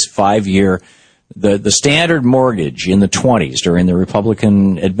selling all these 5-year, the standard mortgage in the 20s during the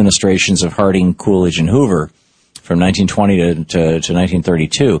Republican administrations of Harding, Coolidge, and Hoover from 1920 to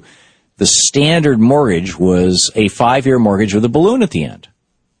 1932, the standard mortgage was a 5-year mortgage with a balloon at the end.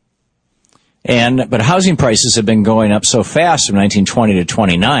 But housing prices have been going up so fast from 1920 to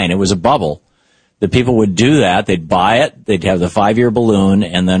 29, it was a bubble. The people would do that. They'd buy it. They'd have the 5-year balloon,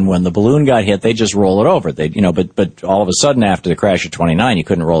 and then when the balloon got hit, they'd just roll it over. But all of a sudden after the crash of 29, you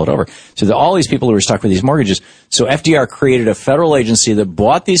couldn't roll it over. So all these people who were stuck with these mortgages. So FDR created a federal agency that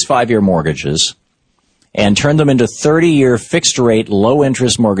bought these 5-year mortgages and turned them into 30-year fixed-rate,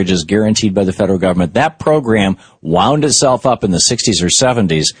 low-interest mortgages guaranteed by the federal government. That program wound itself up in the 60s or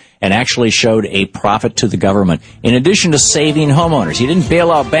 70s and actually showed a profit to the government. In addition to saving homeowners, he didn't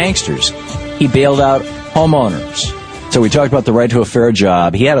bail out banksters. He bailed out homeowners. So we talked about the right to a fair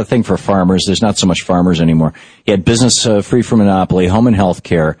job. He had a thing for farmers. There's not so much farmers anymore. He had business free from monopoly, home and health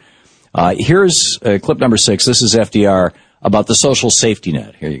care. Here's clip number 6. This is FDR about the social safety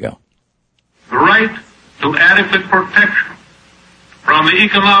net. Here you go. The right to adequate protection from the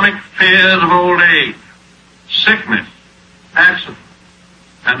economic fears of old age, sickness, accident,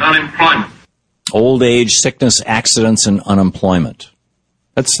 and unemployment. Old age, sickness, accidents, and unemployment.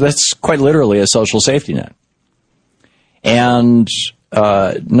 That's quite literally a social safety net. And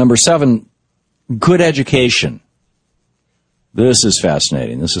number 7, good education. This is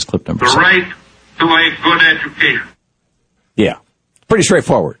fascinating. This is clip number 7. The right to a good education. Yeah. Pretty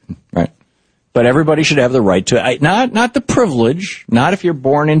straightforward, right? But everybody should have the right to, not the privilege, not if you're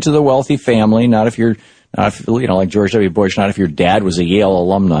born into the wealthy family, not if like George W. Bush, not if your dad was a Yale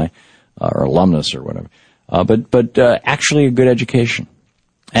alumni, or alumnus or whatever, but actually a good education.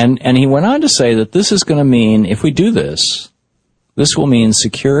 And he went on to say that this is going to mean, if we do this, this will mean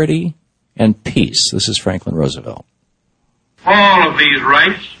security and peace. This is Franklin Roosevelt. All of these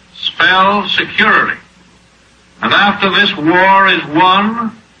rights spell security. And after this war is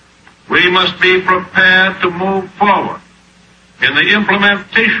won, we must be prepared to move forward in the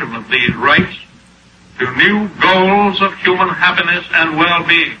implementation of these rights to new goals of human happiness and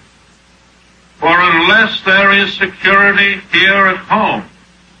well-being. For unless there is security here at home,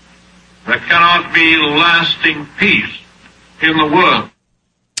 there cannot be lasting peace in the world.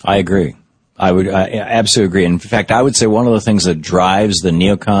 I agree. I absolutely agree. In fact, I would say one of the things that drives the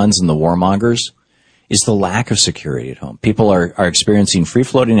neocons and the warmongers is the lack of security at home. People are experiencing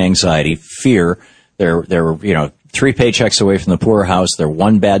free-floating anxiety, fear. They're 3 paychecks away from the poorhouse. They're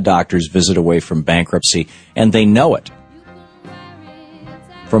 1 bad doctor's visit away from bankruptcy, and they know it.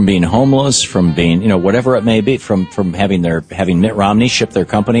 From being homeless, from being, whatever it may be, from having Mitt Romney ship their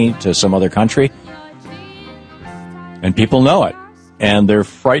company to some other country. And people know it, and they're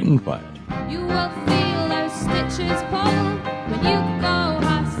frightened by it. You will feel those stitches pull when you go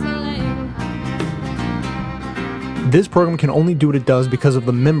hustling. This program can only do what it does because of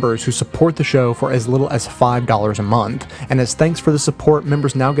the members who support the show for as little as $5 a month. And as thanks for the support,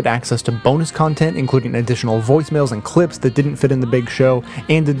 members now get access to bonus content, including additional voicemails and clips that didn't fit in the big show,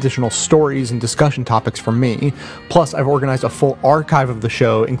 and additional stories and discussion topics from me. Plus, I've organized a full archive of the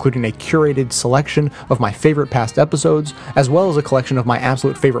show, including a curated selection of my favorite past episodes, as well as a collection of my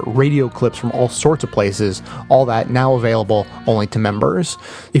absolute favorite radio clips from all sorts of places, all that now available only to members.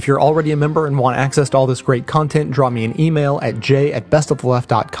 If you're already a member and want access to all this great content, drop me an email at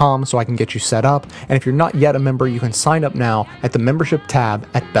j@bestoftheleft.com so I can get you set up. And if you're not yet a member, you can sign up now at the membership tab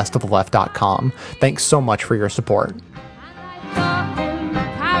at bestoftheleft.com. Thanks so much for your support.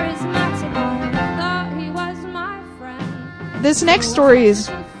 This next story is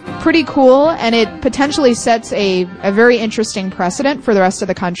pretty cool, and it potentially sets a very interesting precedent for the rest of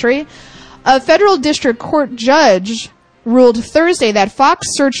the country. A federal district court judge ruled Thursday that Fox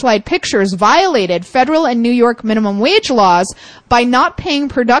Searchlight Pictures violated federal and New York minimum wage laws by not paying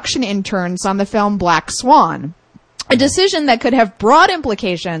production interns on the film Black Swan, a decision that could have broad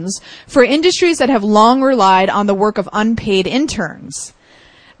implications for industries that have long relied on the work of unpaid interns.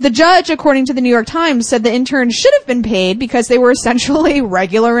 The judge, according to the New York Times, said the interns should have been paid because they were essentially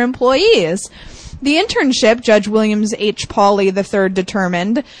regular employees. The internship, Judge Williams H. Pauley III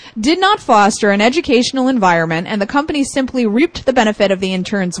determined, did not foster an educational environment, and the company simply reaped the benefit of the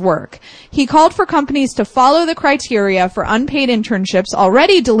interns' work. He called for companies to follow the criteria for unpaid internships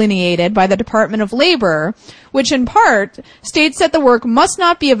already delineated by the Department of Labor, which in part states that the work must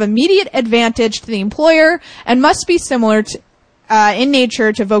not be of immediate advantage to the employer and must be similar to, in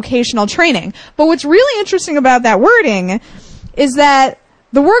nature to vocational training. But what's really interesting about that wording is that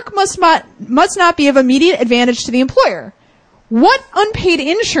the work must not be of immediate advantage to the employer. What unpaid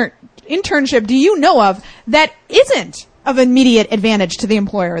internship do you know of that isn't of immediate advantage to the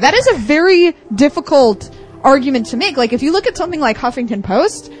employer? That is a very difficult argument to make. Like, if you look at something like Huffington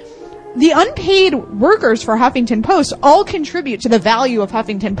Post, the unpaid workers for Huffington Post all contribute to the value of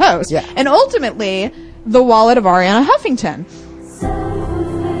Huffington Post. Yeah. And ultimately, the wallet of Arianna Huffington.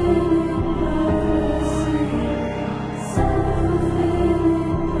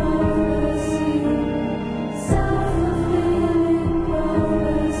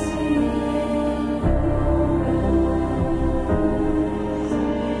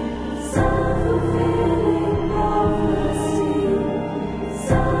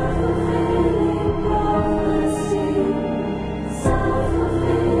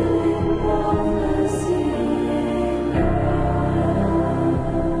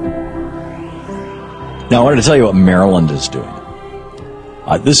 Now, I wanted to tell you what Maryland is doing.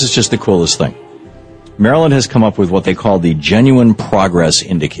 This is just the coolest thing. Maryland has come up with what they call the Genuine Progress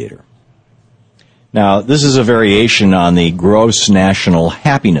Indicator. Now, this is a variation on the Gross National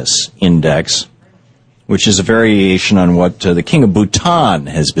Happiness Index, which is a variation on what the King of Bhutan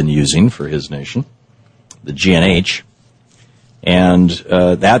has been using for his nation, the GNH. And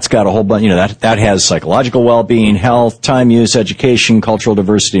that's got a whole bunch, that has psychological well-being, health, time use, education, cultural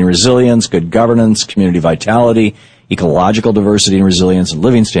diversity and resilience, good governance, community vitality, ecological diversity and resilience, and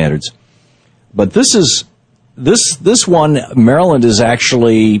living standards. But this one, Maryland is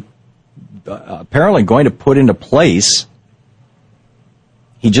actually apparently going to put into place.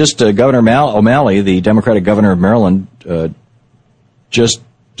 Governor O'Malley, the Democratic governor of Maryland, just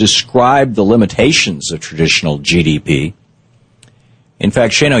described the limitations of traditional GDP. In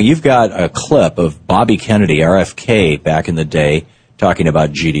fact, Shano, you've got a clip of Bobby Kennedy, RFK, back in the day, talking about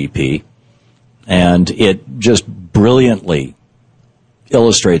GDP, and it just brilliantly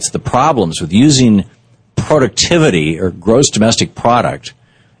illustrates the problems with using productivity or gross domestic product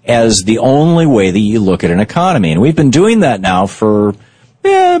as the only way that you look at an economy. And we've been doing that now for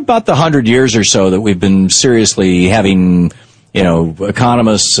about the 100 years or so that we've been seriously having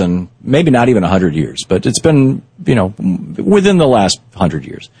economists, and maybe not even 100 years, but it's been, within the last 100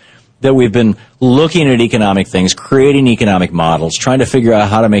 years that we've been looking at economic things, creating economic models, trying to figure out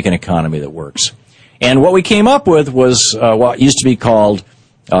how to make an economy that works. And what we came up with was what used to be called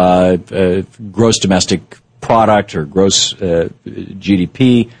gross domestic product or gross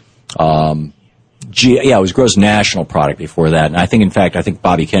GDP. It was gross national product before that. And I think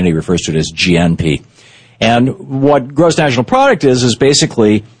Bobby Kennedy refers to it as GNP. And what gross national product is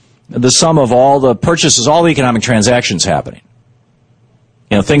basically the sum of all the purchases, all the economic transactions happening.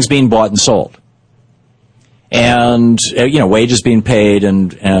 Things being bought and sold. And, wages being paid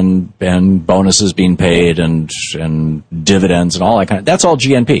and bonuses being paid and dividends and all that that's all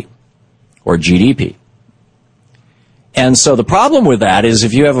GNP or GDP. And so the problem with that is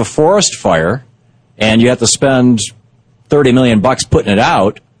if you have a forest fire and you have to spend $30 million putting it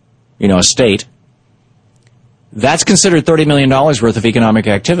out, a state, that's considered $30 million worth of economic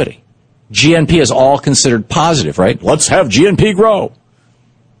activity. GNP is all considered positive, right? Let's have GNP grow.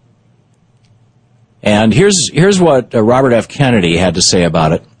 And here's what Robert F. Kennedy had to say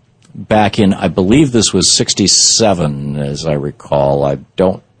about it back in, I believe this was 1967, as I recall. I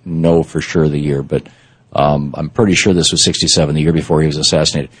don't know for sure the year, but I'm pretty sure this was 1967, the year before he was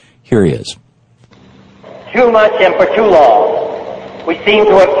assassinated. Here he is. Too much and for too long, we seem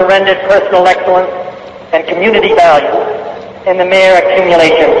to have surrendered personal excellence and community value in the mere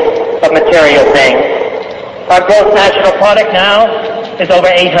accumulation of material things. Our gross national product now is over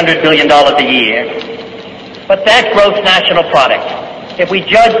 $800 billion a year. But that gross national product, if we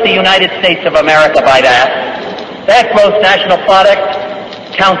judge the United States of America by that gross national product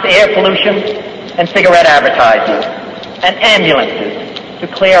counts air pollution and cigarette advertising and ambulances to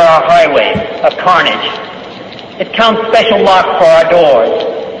clear our highways of carnage. It counts special locks for our doors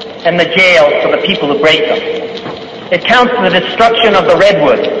and the jails for the people who break them. It counts the destruction of the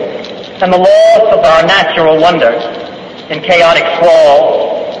redwoods and the loss of our natural wonders in chaotic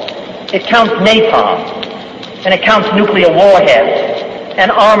squalls. It counts napalm, and it counts nuclear warheads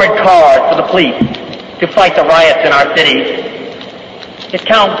and armored cars for the police to fight the riots in our cities. It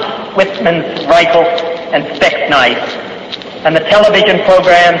counts Whitman's rifle and Speck's knife and the television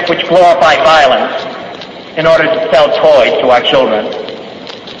programs which glorify violence in order to sell toys to our children.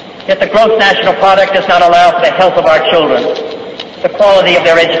 Yet the gross national product does not allow for the health of our children, the quality of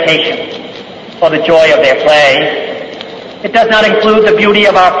their education, or the joy of their play. It does not include the beauty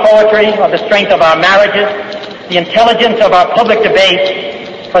of our poetry, or the strength of our marriages, the intelligence of our public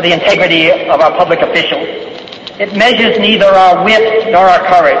debates, or the integrity of our public officials. It measures neither our wit nor our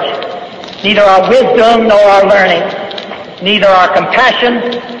courage, neither our wisdom nor our learning, neither our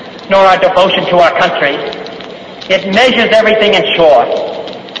compassion nor our devotion to our country. It measures everything in short,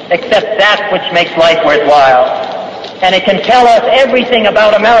 except that which makes life worthwhile. and it can tell us everything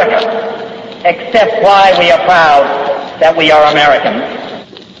about America, except why we are proud that we are Americans.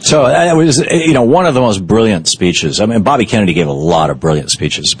 So that was, one of the most brilliant speeches. I mean, Bobby Kennedy gave a lot of brilliant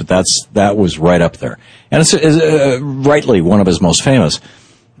speeches, but that was right up there. And it's rightly one of his most famous.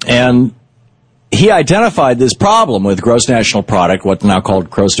 And he identified this problem with gross national product, what's now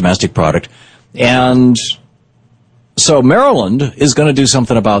called gross domestic product. And so Maryland is going to do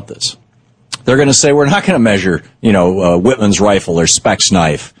something about this. They're going to say, we're not going to measure, Whitman's rifle or Speck's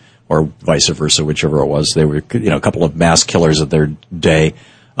knife, or vice versa, whichever it was. They were, a couple of mass killers of their day.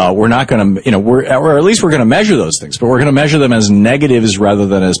 We're not going to, or at least we're going to measure those things, but we're going to measure them as negatives rather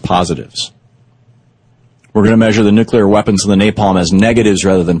than as positives. We're going to measure the nuclear weapons and the napalm as negatives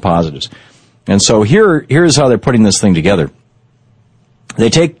rather than positives. And so here's how they're putting this thing together. They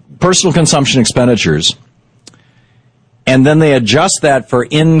take personal consumption expenditures, and then they adjust that for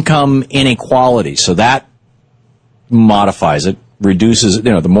income inequality. So that modifies it, reduces,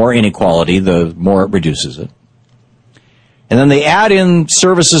 the more inequality, the more it reduces it. And then they add in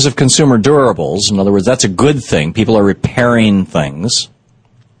services of consumer durables. In other words, that's a good thing. People are repairing things.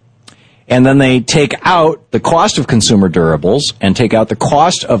 And then they take out the cost of consumer durables and take out the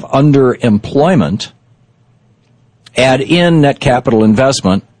cost of underemployment, add in net capital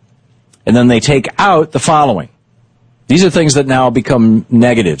investment, and then they take out the following. These are things that now become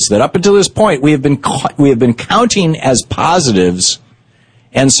negatives, that up until this point we have been counting as positives,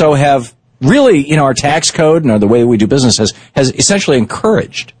 and so have really, our tax code and the way we do business has essentially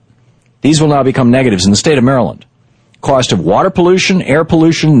encouraged. These will now become negatives in the state of Maryland. Cost of water pollution, air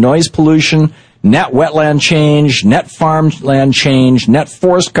pollution, noise pollution, net wetland change, net farmland change, net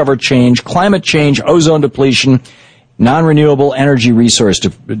forest cover change, climate change, ozone depletion, non-renewable energy resource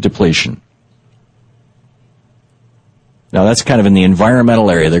depletion. Now that's kind of in the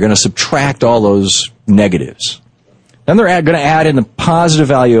environmental area. They're going to subtract all those negatives. Then they're going to add in the positive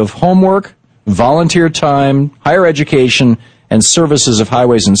value of homework, volunteer time, higher education, and services of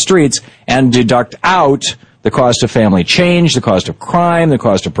highways and streets, and deduct out the cost of family change, the cost of crime, the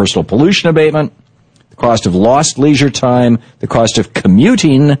cost of personal pollution abatement, the cost of lost leisure time, the cost of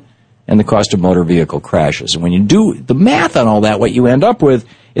commuting, and the cost of motor vehicle crashes. And when you do the math on all that, what you end up with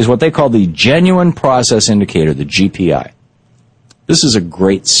is what they call the Genuine Process Indicator, the GPI. This is a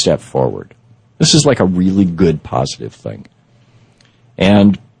great step forward. This is like a really good positive thing.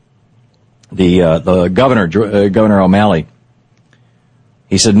 And the governor, Governor O'Malley,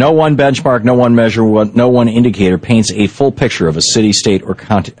 he said, no one benchmark, no one measure, no one indicator paints a full picture of a city, state, or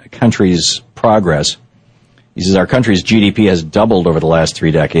country's progress. He says, our country's GDP has doubled over the last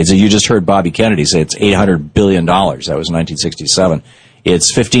 3 decades. You just heard Bobby Kennedy say it's $800 billion. That was 1967.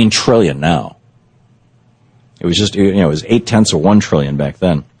 It's $15 trillion now. It was just, it was 0.8 of 1 trillion back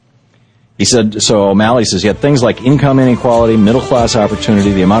then. He said, so O'Malley says, yet things like income inequality, middle-class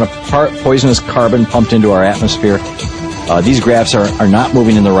opportunity, the amount of poisonous carbon pumped into our atmosphere, these graphs are not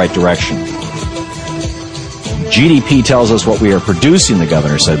moving in the right direction. GDP tells us what we are producing, the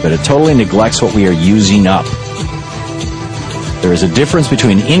governor said, but it totally neglects what we are using up. There is a difference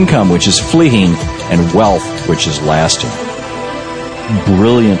between income, which is fleeting, and wealth, which is lasting.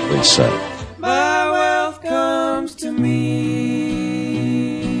 Brilliantly said. My wealth comes to me.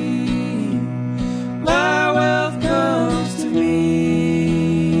 My wealth comes to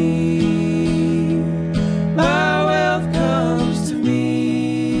me. My wealth comes to me.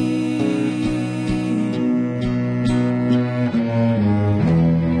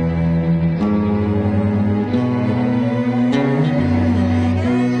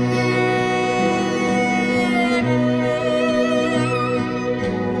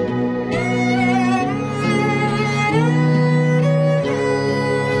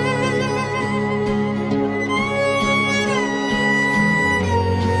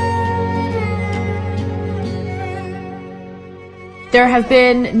 There have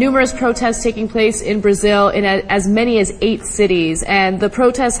been numerous protests taking place in Brazil in as many as 8 cities, and the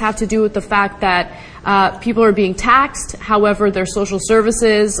protests have to do with the fact that people are being taxed. However, their social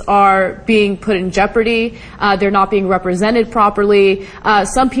services are being put in jeopardy. They're not being represented properly.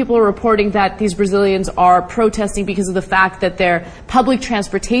 Some people are reporting that these Brazilians are protesting because of the fact that their public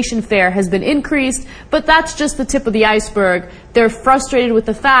transportation fare has been increased, but that's just the tip of the iceberg. They're frustrated with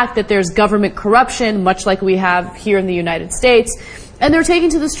the fact that there's government corruption, much like we have here in the United States. And they're taking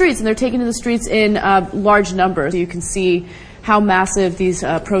to the streets, and they're taking to the streets in large numbers. You can see how massive these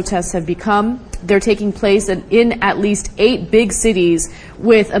protests have become. They're taking place in at least 8 big cities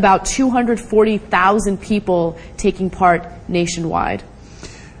with about 240,000 people taking part nationwide.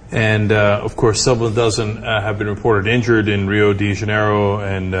 And, of course, several dozen have been reported injured in Rio de Janeiro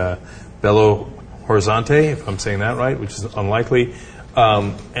and Belo Horizonte, if I'm saying that right, which is unlikely.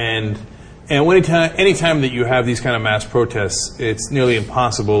 And anytime that you have these kind of mass protests, it's nearly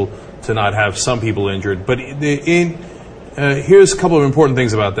impossible to not have some people injured. But here's a couple of important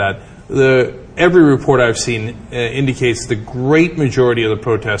things about that. Every report I've seen indicates the great majority of the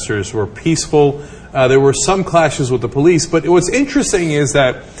protesters were peaceful. There were some clashes with the police, but what's interesting is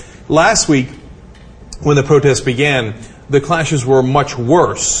that last week, when the protests began, the clashes were much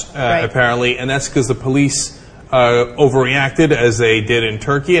worse, apparently, and that's because the police overreacted, as they did in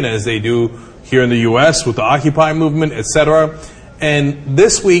Turkey and as they do here in the U.S. with the Occupy movement, etc. And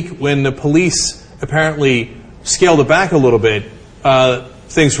this week, when the police apparently scaled it back a little bit,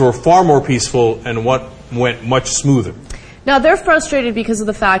 things were far more peaceful and what went much smoother. Now, they're frustrated because of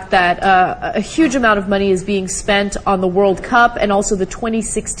the fact that a huge amount of money is being spent on the World Cup and also the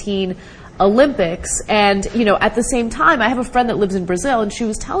 2016 Olympics. And, at the same time, I have a friend that lives in Brazil, and she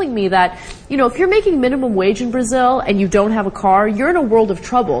was telling me that, if you're making minimum wage in Brazil and you don't have a car, you're in a world of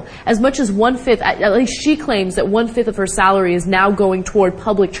trouble. As much as 1/5, at least she claims that 1/5 of her salary is now going toward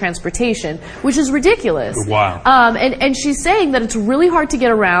public transportation, which is ridiculous. Wow. And she's saying that it's really hard to get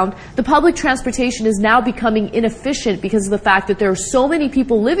around. The public transportation is now becoming inefficient because of the fact that there are so many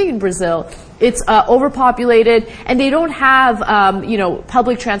people living in Brazil. It's overpopulated, and they don't have,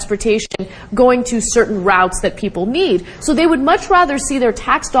 public transportation going to certain routes that people need. So they would much rather see their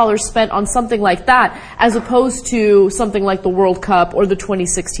tax dollars spent on something like that as opposed to something like the World Cup or the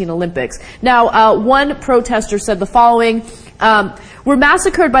 2016 Olympics. Now, one protester said the following: we're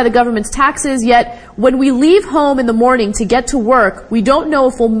massacred by the government's taxes, yet when we leave home in the morning to get to work, we don't know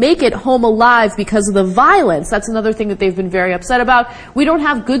if we'll make it home alive because of the violence. That's another thing that they've been very upset about. We don't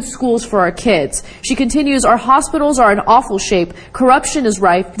have good schools for our kids. She continues, our hospitals are in awful shape. Corruption is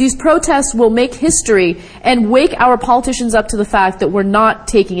rife. These protests will make history and wake our politicians up to the fact that we're not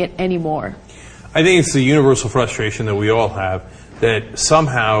taking it anymore. I think it's the universal frustration that we all have that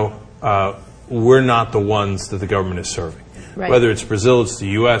somehow we're not the ones that the government is serving. Right. Whether it's Brazil, it's the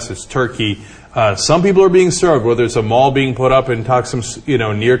U.S., it's Turkey. Some people are being served, whether it's a mall being put up in Taksim,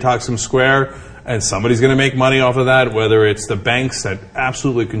 near Taksim Square, and somebody's going to make money off of that, whether it's the banks that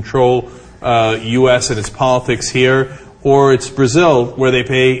absolutely control U.S. and its politics here, or it's Brazil, where they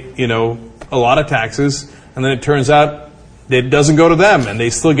pay, a lot of taxes, and then it turns out it doesn't go to them, and they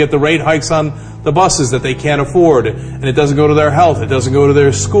still get the rate hikes on the buses that they can't afford, and it doesn't go to their health, it doesn't go to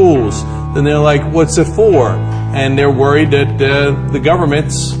their schools. Then they're like, what's it for? And they're worried that the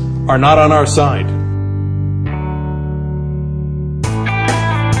governments are not on our side.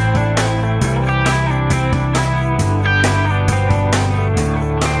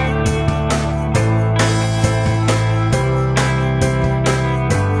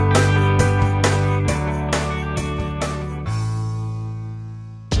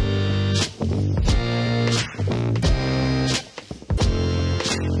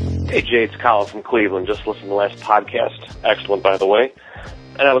 Hey Jay, it's Kyle from Cleveland. Just listened to the last podcast. Excellent, by the way.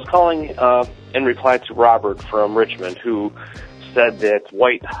 And I was calling in reply to Robert from Richmond, who said that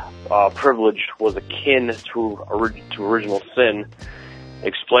white privilege was akin to original sin,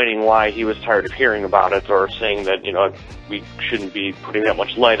 explaining why he was tired of hearing about it, or saying that, we shouldn't be putting that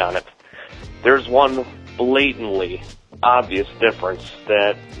much light on it. There's one blatantly obvious difference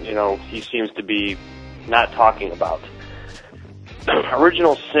that, he seems to be not talking about.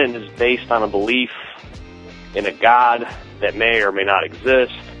 Original sin is based on a belief in a God that may or may not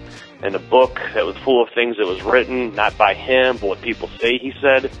exist, and a book that was full of things that was written, not by him, but what people say he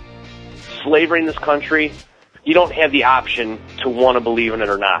said. Slavery in this country, you don't have the option to want to believe in it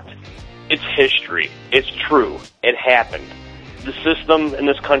or not. It's history. It's true. It happened. The system in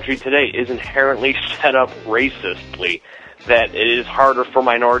this country today is inherently set up racistly, that it is harder for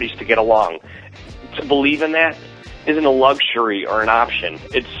minorities to get along. To believe in that isn't a luxury or an option.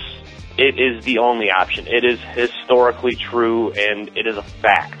 It is the only option. It is historically true, and it is a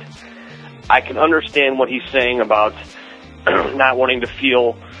fact. I can understand what he's saying about not wanting to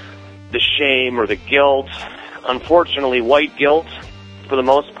feel the shame or the guilt. Unfortunately, white guilt, for the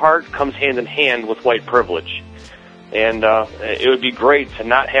most part, comes hand in hand with white privilege. And it would be great to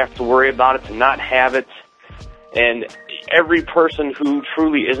not have to worry about it, to not have it. And every person who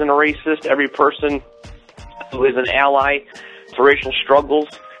truly isn't a racist, every person who is an ally to racial struggles,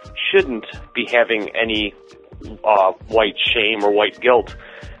 shouldn't be having any white shame or white guilt.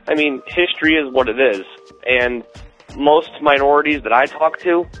 I mean, history is what it is, and most minorities that I talk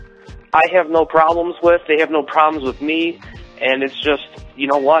to, I have no problems with. They have no problems with me, and it's just, you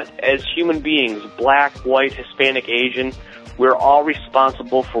know what? As human beings, black, white, Hispanic, Asian, we're all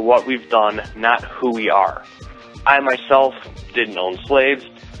responsible for what we've done, not who we are. I myself didn't own slaves.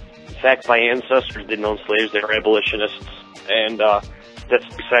 fact, my ancestors didn't own slaves. They were abolitionists, and that's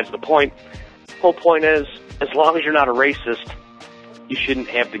besides the point. The whole point is, as long as you're not a racist, you shouldn't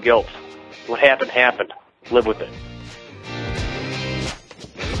have the guilt. What happened, happened. Live with it.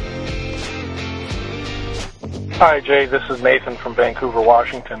 Hi, Jay. This is Nathan from Vancouver,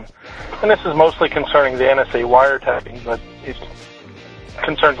 Washington. And this is mostly concerning the NSA wiretapping, but it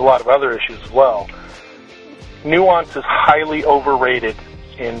concerns a lot of other issues as well. Nuance is highly overrated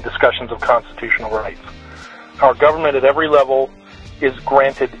in discussions of constitutional rights. Our government at every level is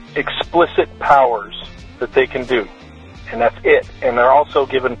granted explicit powers that they can do, and that's it. And they're also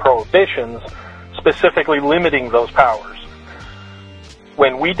given prohibitions specifically limiting those powers.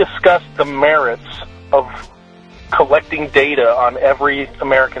 When we discuss the merits of collecting data on every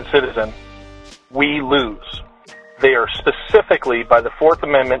American citizen, we lose. They are specifically, by the Fourth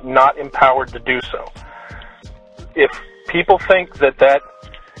Amendment, not empowered to do so. If people think that that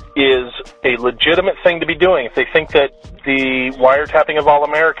is a legitimate thing to be doing, if they think that the wiretapping of all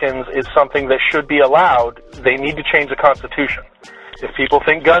Americans is something that should be allowed, they need to change the Constitution. If people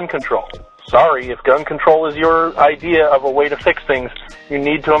think gun control, sorry, if gun control is your idea of a way to fix things, you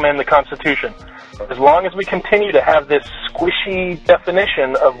need to amend the Constitution. As long as we continue to have this squishy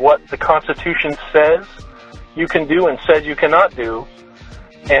definition of what the Constitution says you can do and says you cannot do,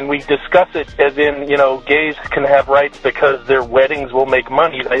 and we discuss it as in, you know, gays can have rights because their weddings will make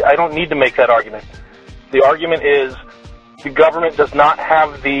money, I don't need to make that argument. The argument is the government does not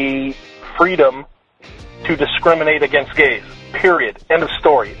have the freedom to discriminate against gays. Period. End of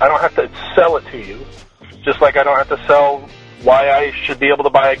story. I don't have to sell it to you, just like I don't have to sell why I should be able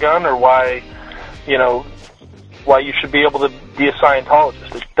to buy a gun or why you should be able to be a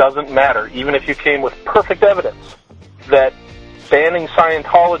Scientologist. It doesn't matter. Even if you came with perfect evidence that banning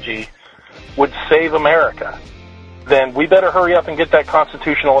Scientology would save America, then we better hurry up and get that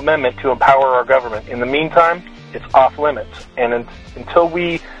constitutional amendment to empower our government. In the meantime, it's off limits. And until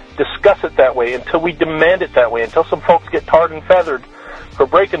we discuss it that way, until we demand it that way, until some folks get tarred and feathered for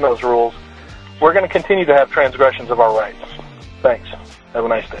breaking those rules, we're going to continue to have transgressions of our rights. Thanks. Have a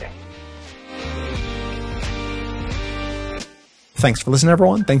nice day. Thanks for listening,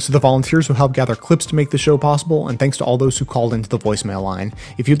 everyone. Thanks to the volunteers who helped gather clips to make the show possible, and thanks to all those who called into the voicemail line.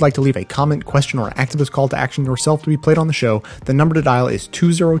 If you'd like to leave a comment, question, or activist call to action yourself to be played on the show, the number to dial is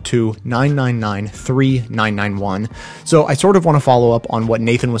 202-999-3991. So I sort of want to follow up on what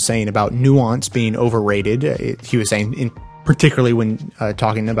Nathan was saying about nuance being overrated. He was saying, particularly when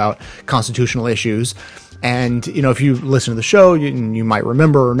talking about constitutional issues. And, you know, if you listen to the show, you might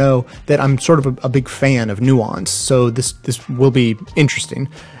remember or know that I'm sort of a big fan of nuance. So this will be interesting.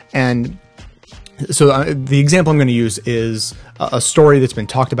 And so the example I'm going to use is a story that's been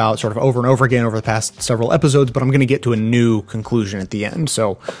talked about sort of over and over again over the past several episodes, but I'm going to get to a new conclusion at the end.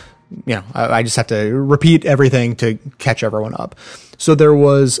 So, you know, I just have to repeat everything to catch everyone up. So there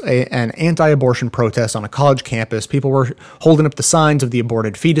was an anti-abortion protest on a college campus. People were holding up the signs of the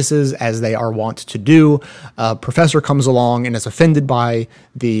aborted fetuses, as they are wont to do. A professor comes along and is offended by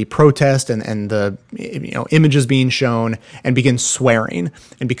the protest and the images being shown, and begins swearing.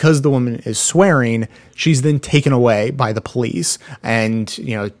 And because the woman is swearing, she's then taken away by the police. And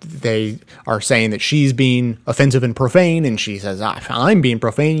they are saying that she's being offensive and profane, and she says, "I'm being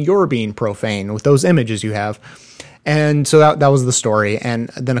profane. You're being profane," with those images you have. And so that was the story. And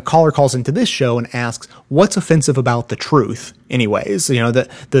then a caller calls into this show and asks, what's offensive about the truth anyways?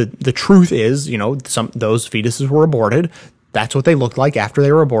 The truth is, those fetuses were aborted. That's what they looked like after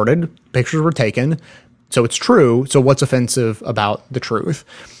they were aborted. Pictures were taken. So it's true. So what's offensive about the truth?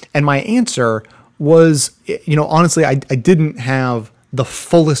 And my answer was, honestly, I didn't have the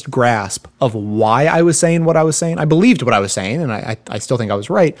fullest grasp of why I was saying what I was saying. I believed what I was saying, and I still think I was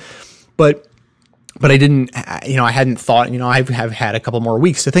right. But I didn't, I hadn't thought, I have had a couple more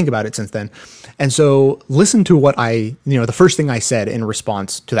weeks to think about it since then. And so listen to what the first thing I said in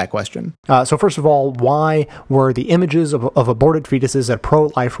response to that question. So first of all, why were the images of aborted fetuses at a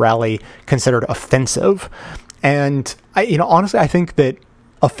pro-life rally considered offensive? And honestly, I think that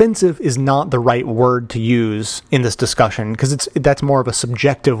offensive is not the right word to use in this discussion, because that's more of a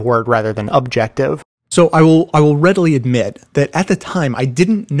subjective word rather than objective. So I will readily admit that at the time I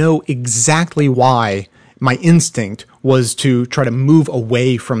didn't know exactly why my instinct was to try to move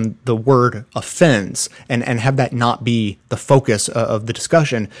away from the word offense and have that not be the focus of the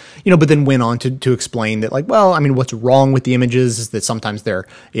discussion, but then went on to explain that, what's wrong with the images is that sometimes they're,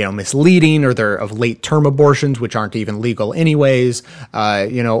 misleading, or they're of late term abortions, which aren't even legal anyways,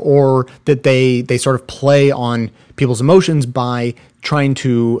 or that they sort of play on people's emotions by trying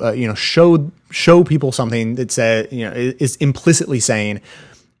to, show people something that is implicitly saying,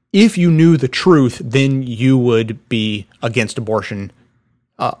 if you knew the truth, then you would be against abortion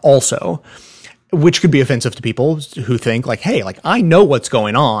also, which could be offensive to people who think like, hey, like I know what's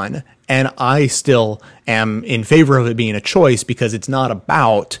going on and I still am in favor of it being a choice because it's not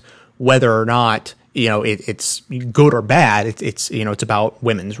about whether or not, it's good or bad. It's about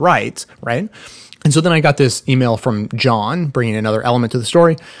women's rights, right? And so then I got this email from John, bringing another element to the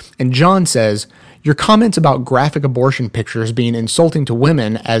story. And John says, your comments about graphic abortion pictures being insulting to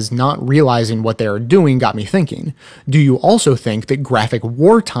women as not realizing what they are doing got me thinking. Do you also think that graphic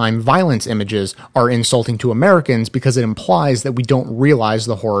wartime violence images are insulting to Americans because it implies that we don't realize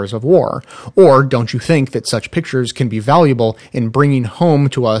the horrors of war? Or don't you think that such pictures can be valuable in bringing home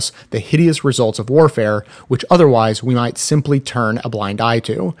to us the hideous results of warfare, which otherwise we might simply turn a blind eye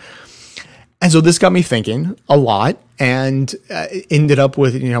to? And so this got me thinking a lot, and ended up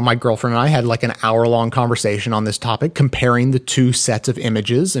with, my girlfriend and I had like an hour-long conversation on this topic, comparing the two sets of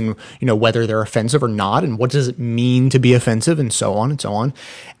images and, whether they're offensive or not, and what does it mean to be offensive, and so on and so on.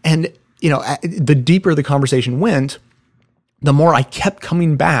 And, the deeper the conversation went, the more I kept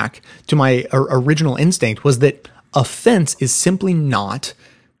coming back to my original instinct was that offense is simply not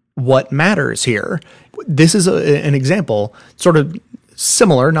what matters here. This is an example, sort of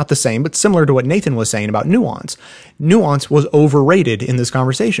similar, not the same, but similar to what Nathan was saying about nuance. Nuance was overrated in this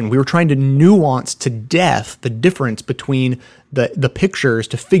conversation. We were trying to nuance to death the difference between the pictures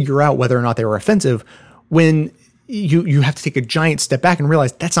to figure out whether or not they were offensive, when you have to take a giant step back and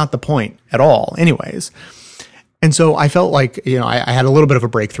realize that's not the point at all anyways. And so I felt like, I had a little bit of a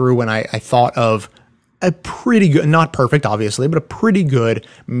breakthrough when I thought of a pretty good, not perfect obviously, but a pretty good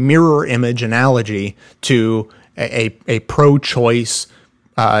mirror image analogy to a pro-choice,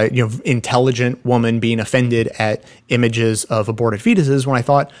 intelligent woman being offended at images of aborted fetuses, when I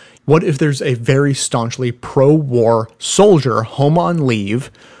thought, what if there's a very staunchly pro-war soldier home on leave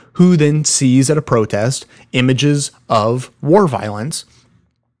who then sees at a protest images of war violence?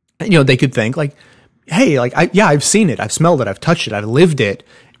 They could think like, hey, like, I've seen it, I've smelled it, I've touched it, I've lived it.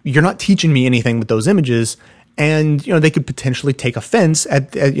 You're not teaching me anything with those images. And, they could potentially take offense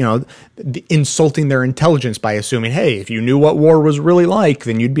at insulting their intelligence by assuming, hey, if you knew what war was really like,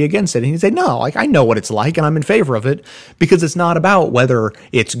 then you'd be against it. And he'd say, no, like, I know what it's like and I'm in favor of it, because it's not about whether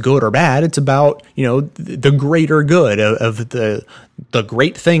it's good or bad. It's about, the greater good of the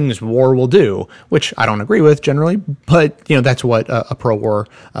great things war will do, which I don't agree with generally, but, that's what a pro-war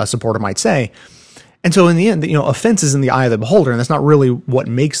supporter might say. And so in the end, offense is in the eye of the beholder, and that's not really what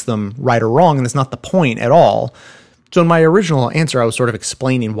makes them right or wrong, and that's not the point at all. So in my original answer, I was sort of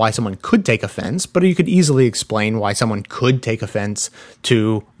explaining why someone could take offense, but you could easily explain why someone could take offense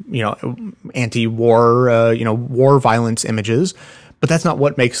to, anti-war, war violence images, but that's not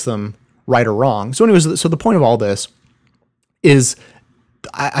what makes them right or wrong. So anyways, so the point of all this is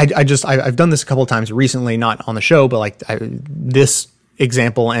I've done this a couple of times recently, not on the show, but this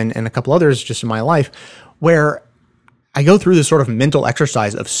example and a couple others just in my life, where I go through this sort of mental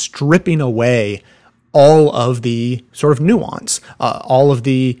exercise of stripping away all of the sort of nuance, all of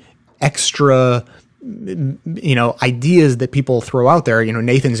the extra, ideas that people throw out there.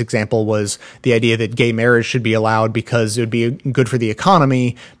 Nathan's example was the idea that gay marriage should be allowed because it would be good for the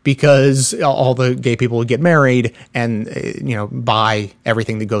economy, because all the gay people would get married and, buy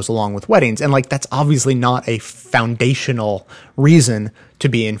everything that goes along with weddings. And that's obviously not a foundational reason to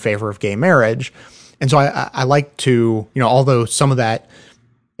be in favor of gay marriage. And so I like to, although some of that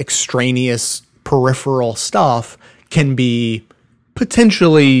extraneous peripheral stuff can be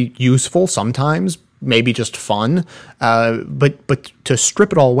potentially useful sometimes, maybe just fun, but to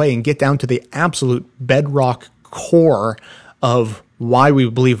strip it all away and get down to the absolute bedrock core of why we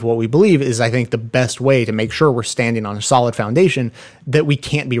believe what we believe is, I think, the best way to make sure we're standing on a solid foundation that we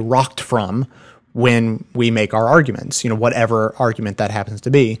can't be rocked from when we make our arguments, whatever argument that happens to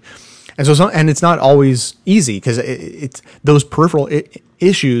be. And so and it's not always easy, because it's those peripheral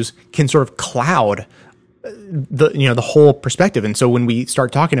issues can sort of cloud the whole perspective. And so when we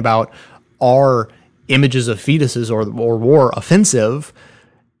start talking about are images of fetuses or war offensive,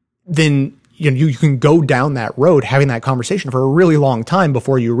 then you can go down that road having that conversation for a really long time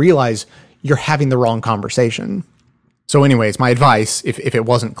before you realize you're having the wrong conversation. So anyways, my advice, if it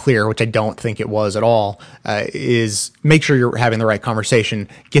wasn't clear, which I don't think it was at all, is make sure you're having the right conversation,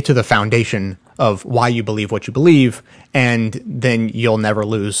 get to the foundation of why you believe what you believe, and then you'll never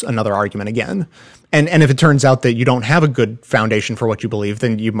lose another argument again. And if it turns out that you don't have a good foundation for what you believe,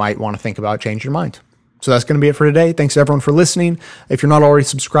 then you might want to think about changing your mind. So that's going to be it for today. Thanks to everyone for listening. If you're not already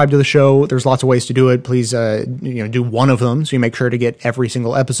subscribed to the show, there's lots of ways to do it. Please, do one of them so you make sure to get every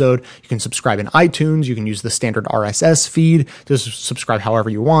single episode. You can subscribe in iTunes. You can use the standard RSS feed to subscribe however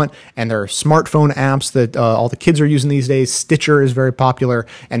you want. And there are smartphone apps that all the kids are using these days. Stitcher is very popular,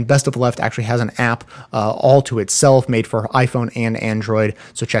 and Best of the Left actually has an app all to itself made for iPhone and Android.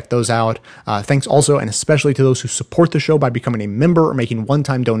 So check those out. Thanks also and especially to those who support the show by becoming a member or making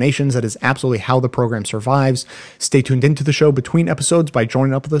one-time donations. That is absolutely how the program survives. Stay tuned into the show between episodes by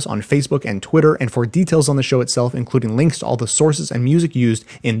joining up with us on Facebook and Twitter. And for details on the show itself, including links to all the sources and music used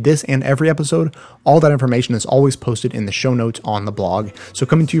in this and every episode, all that information is always posted in the show notes on the blog. So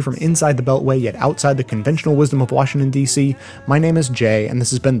coming to you from inside the Beltway, yet outside the conventional wisdom of Washington, D.C., my name is Jay, and this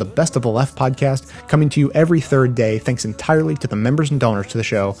has been the Best of the Left podcast, coming to you every third day, thanks entirely to the members and donors to the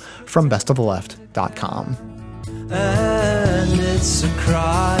show from bestoftheleft.com. And it's a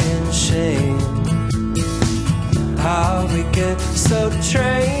crying shame how we get so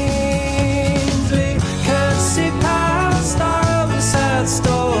trained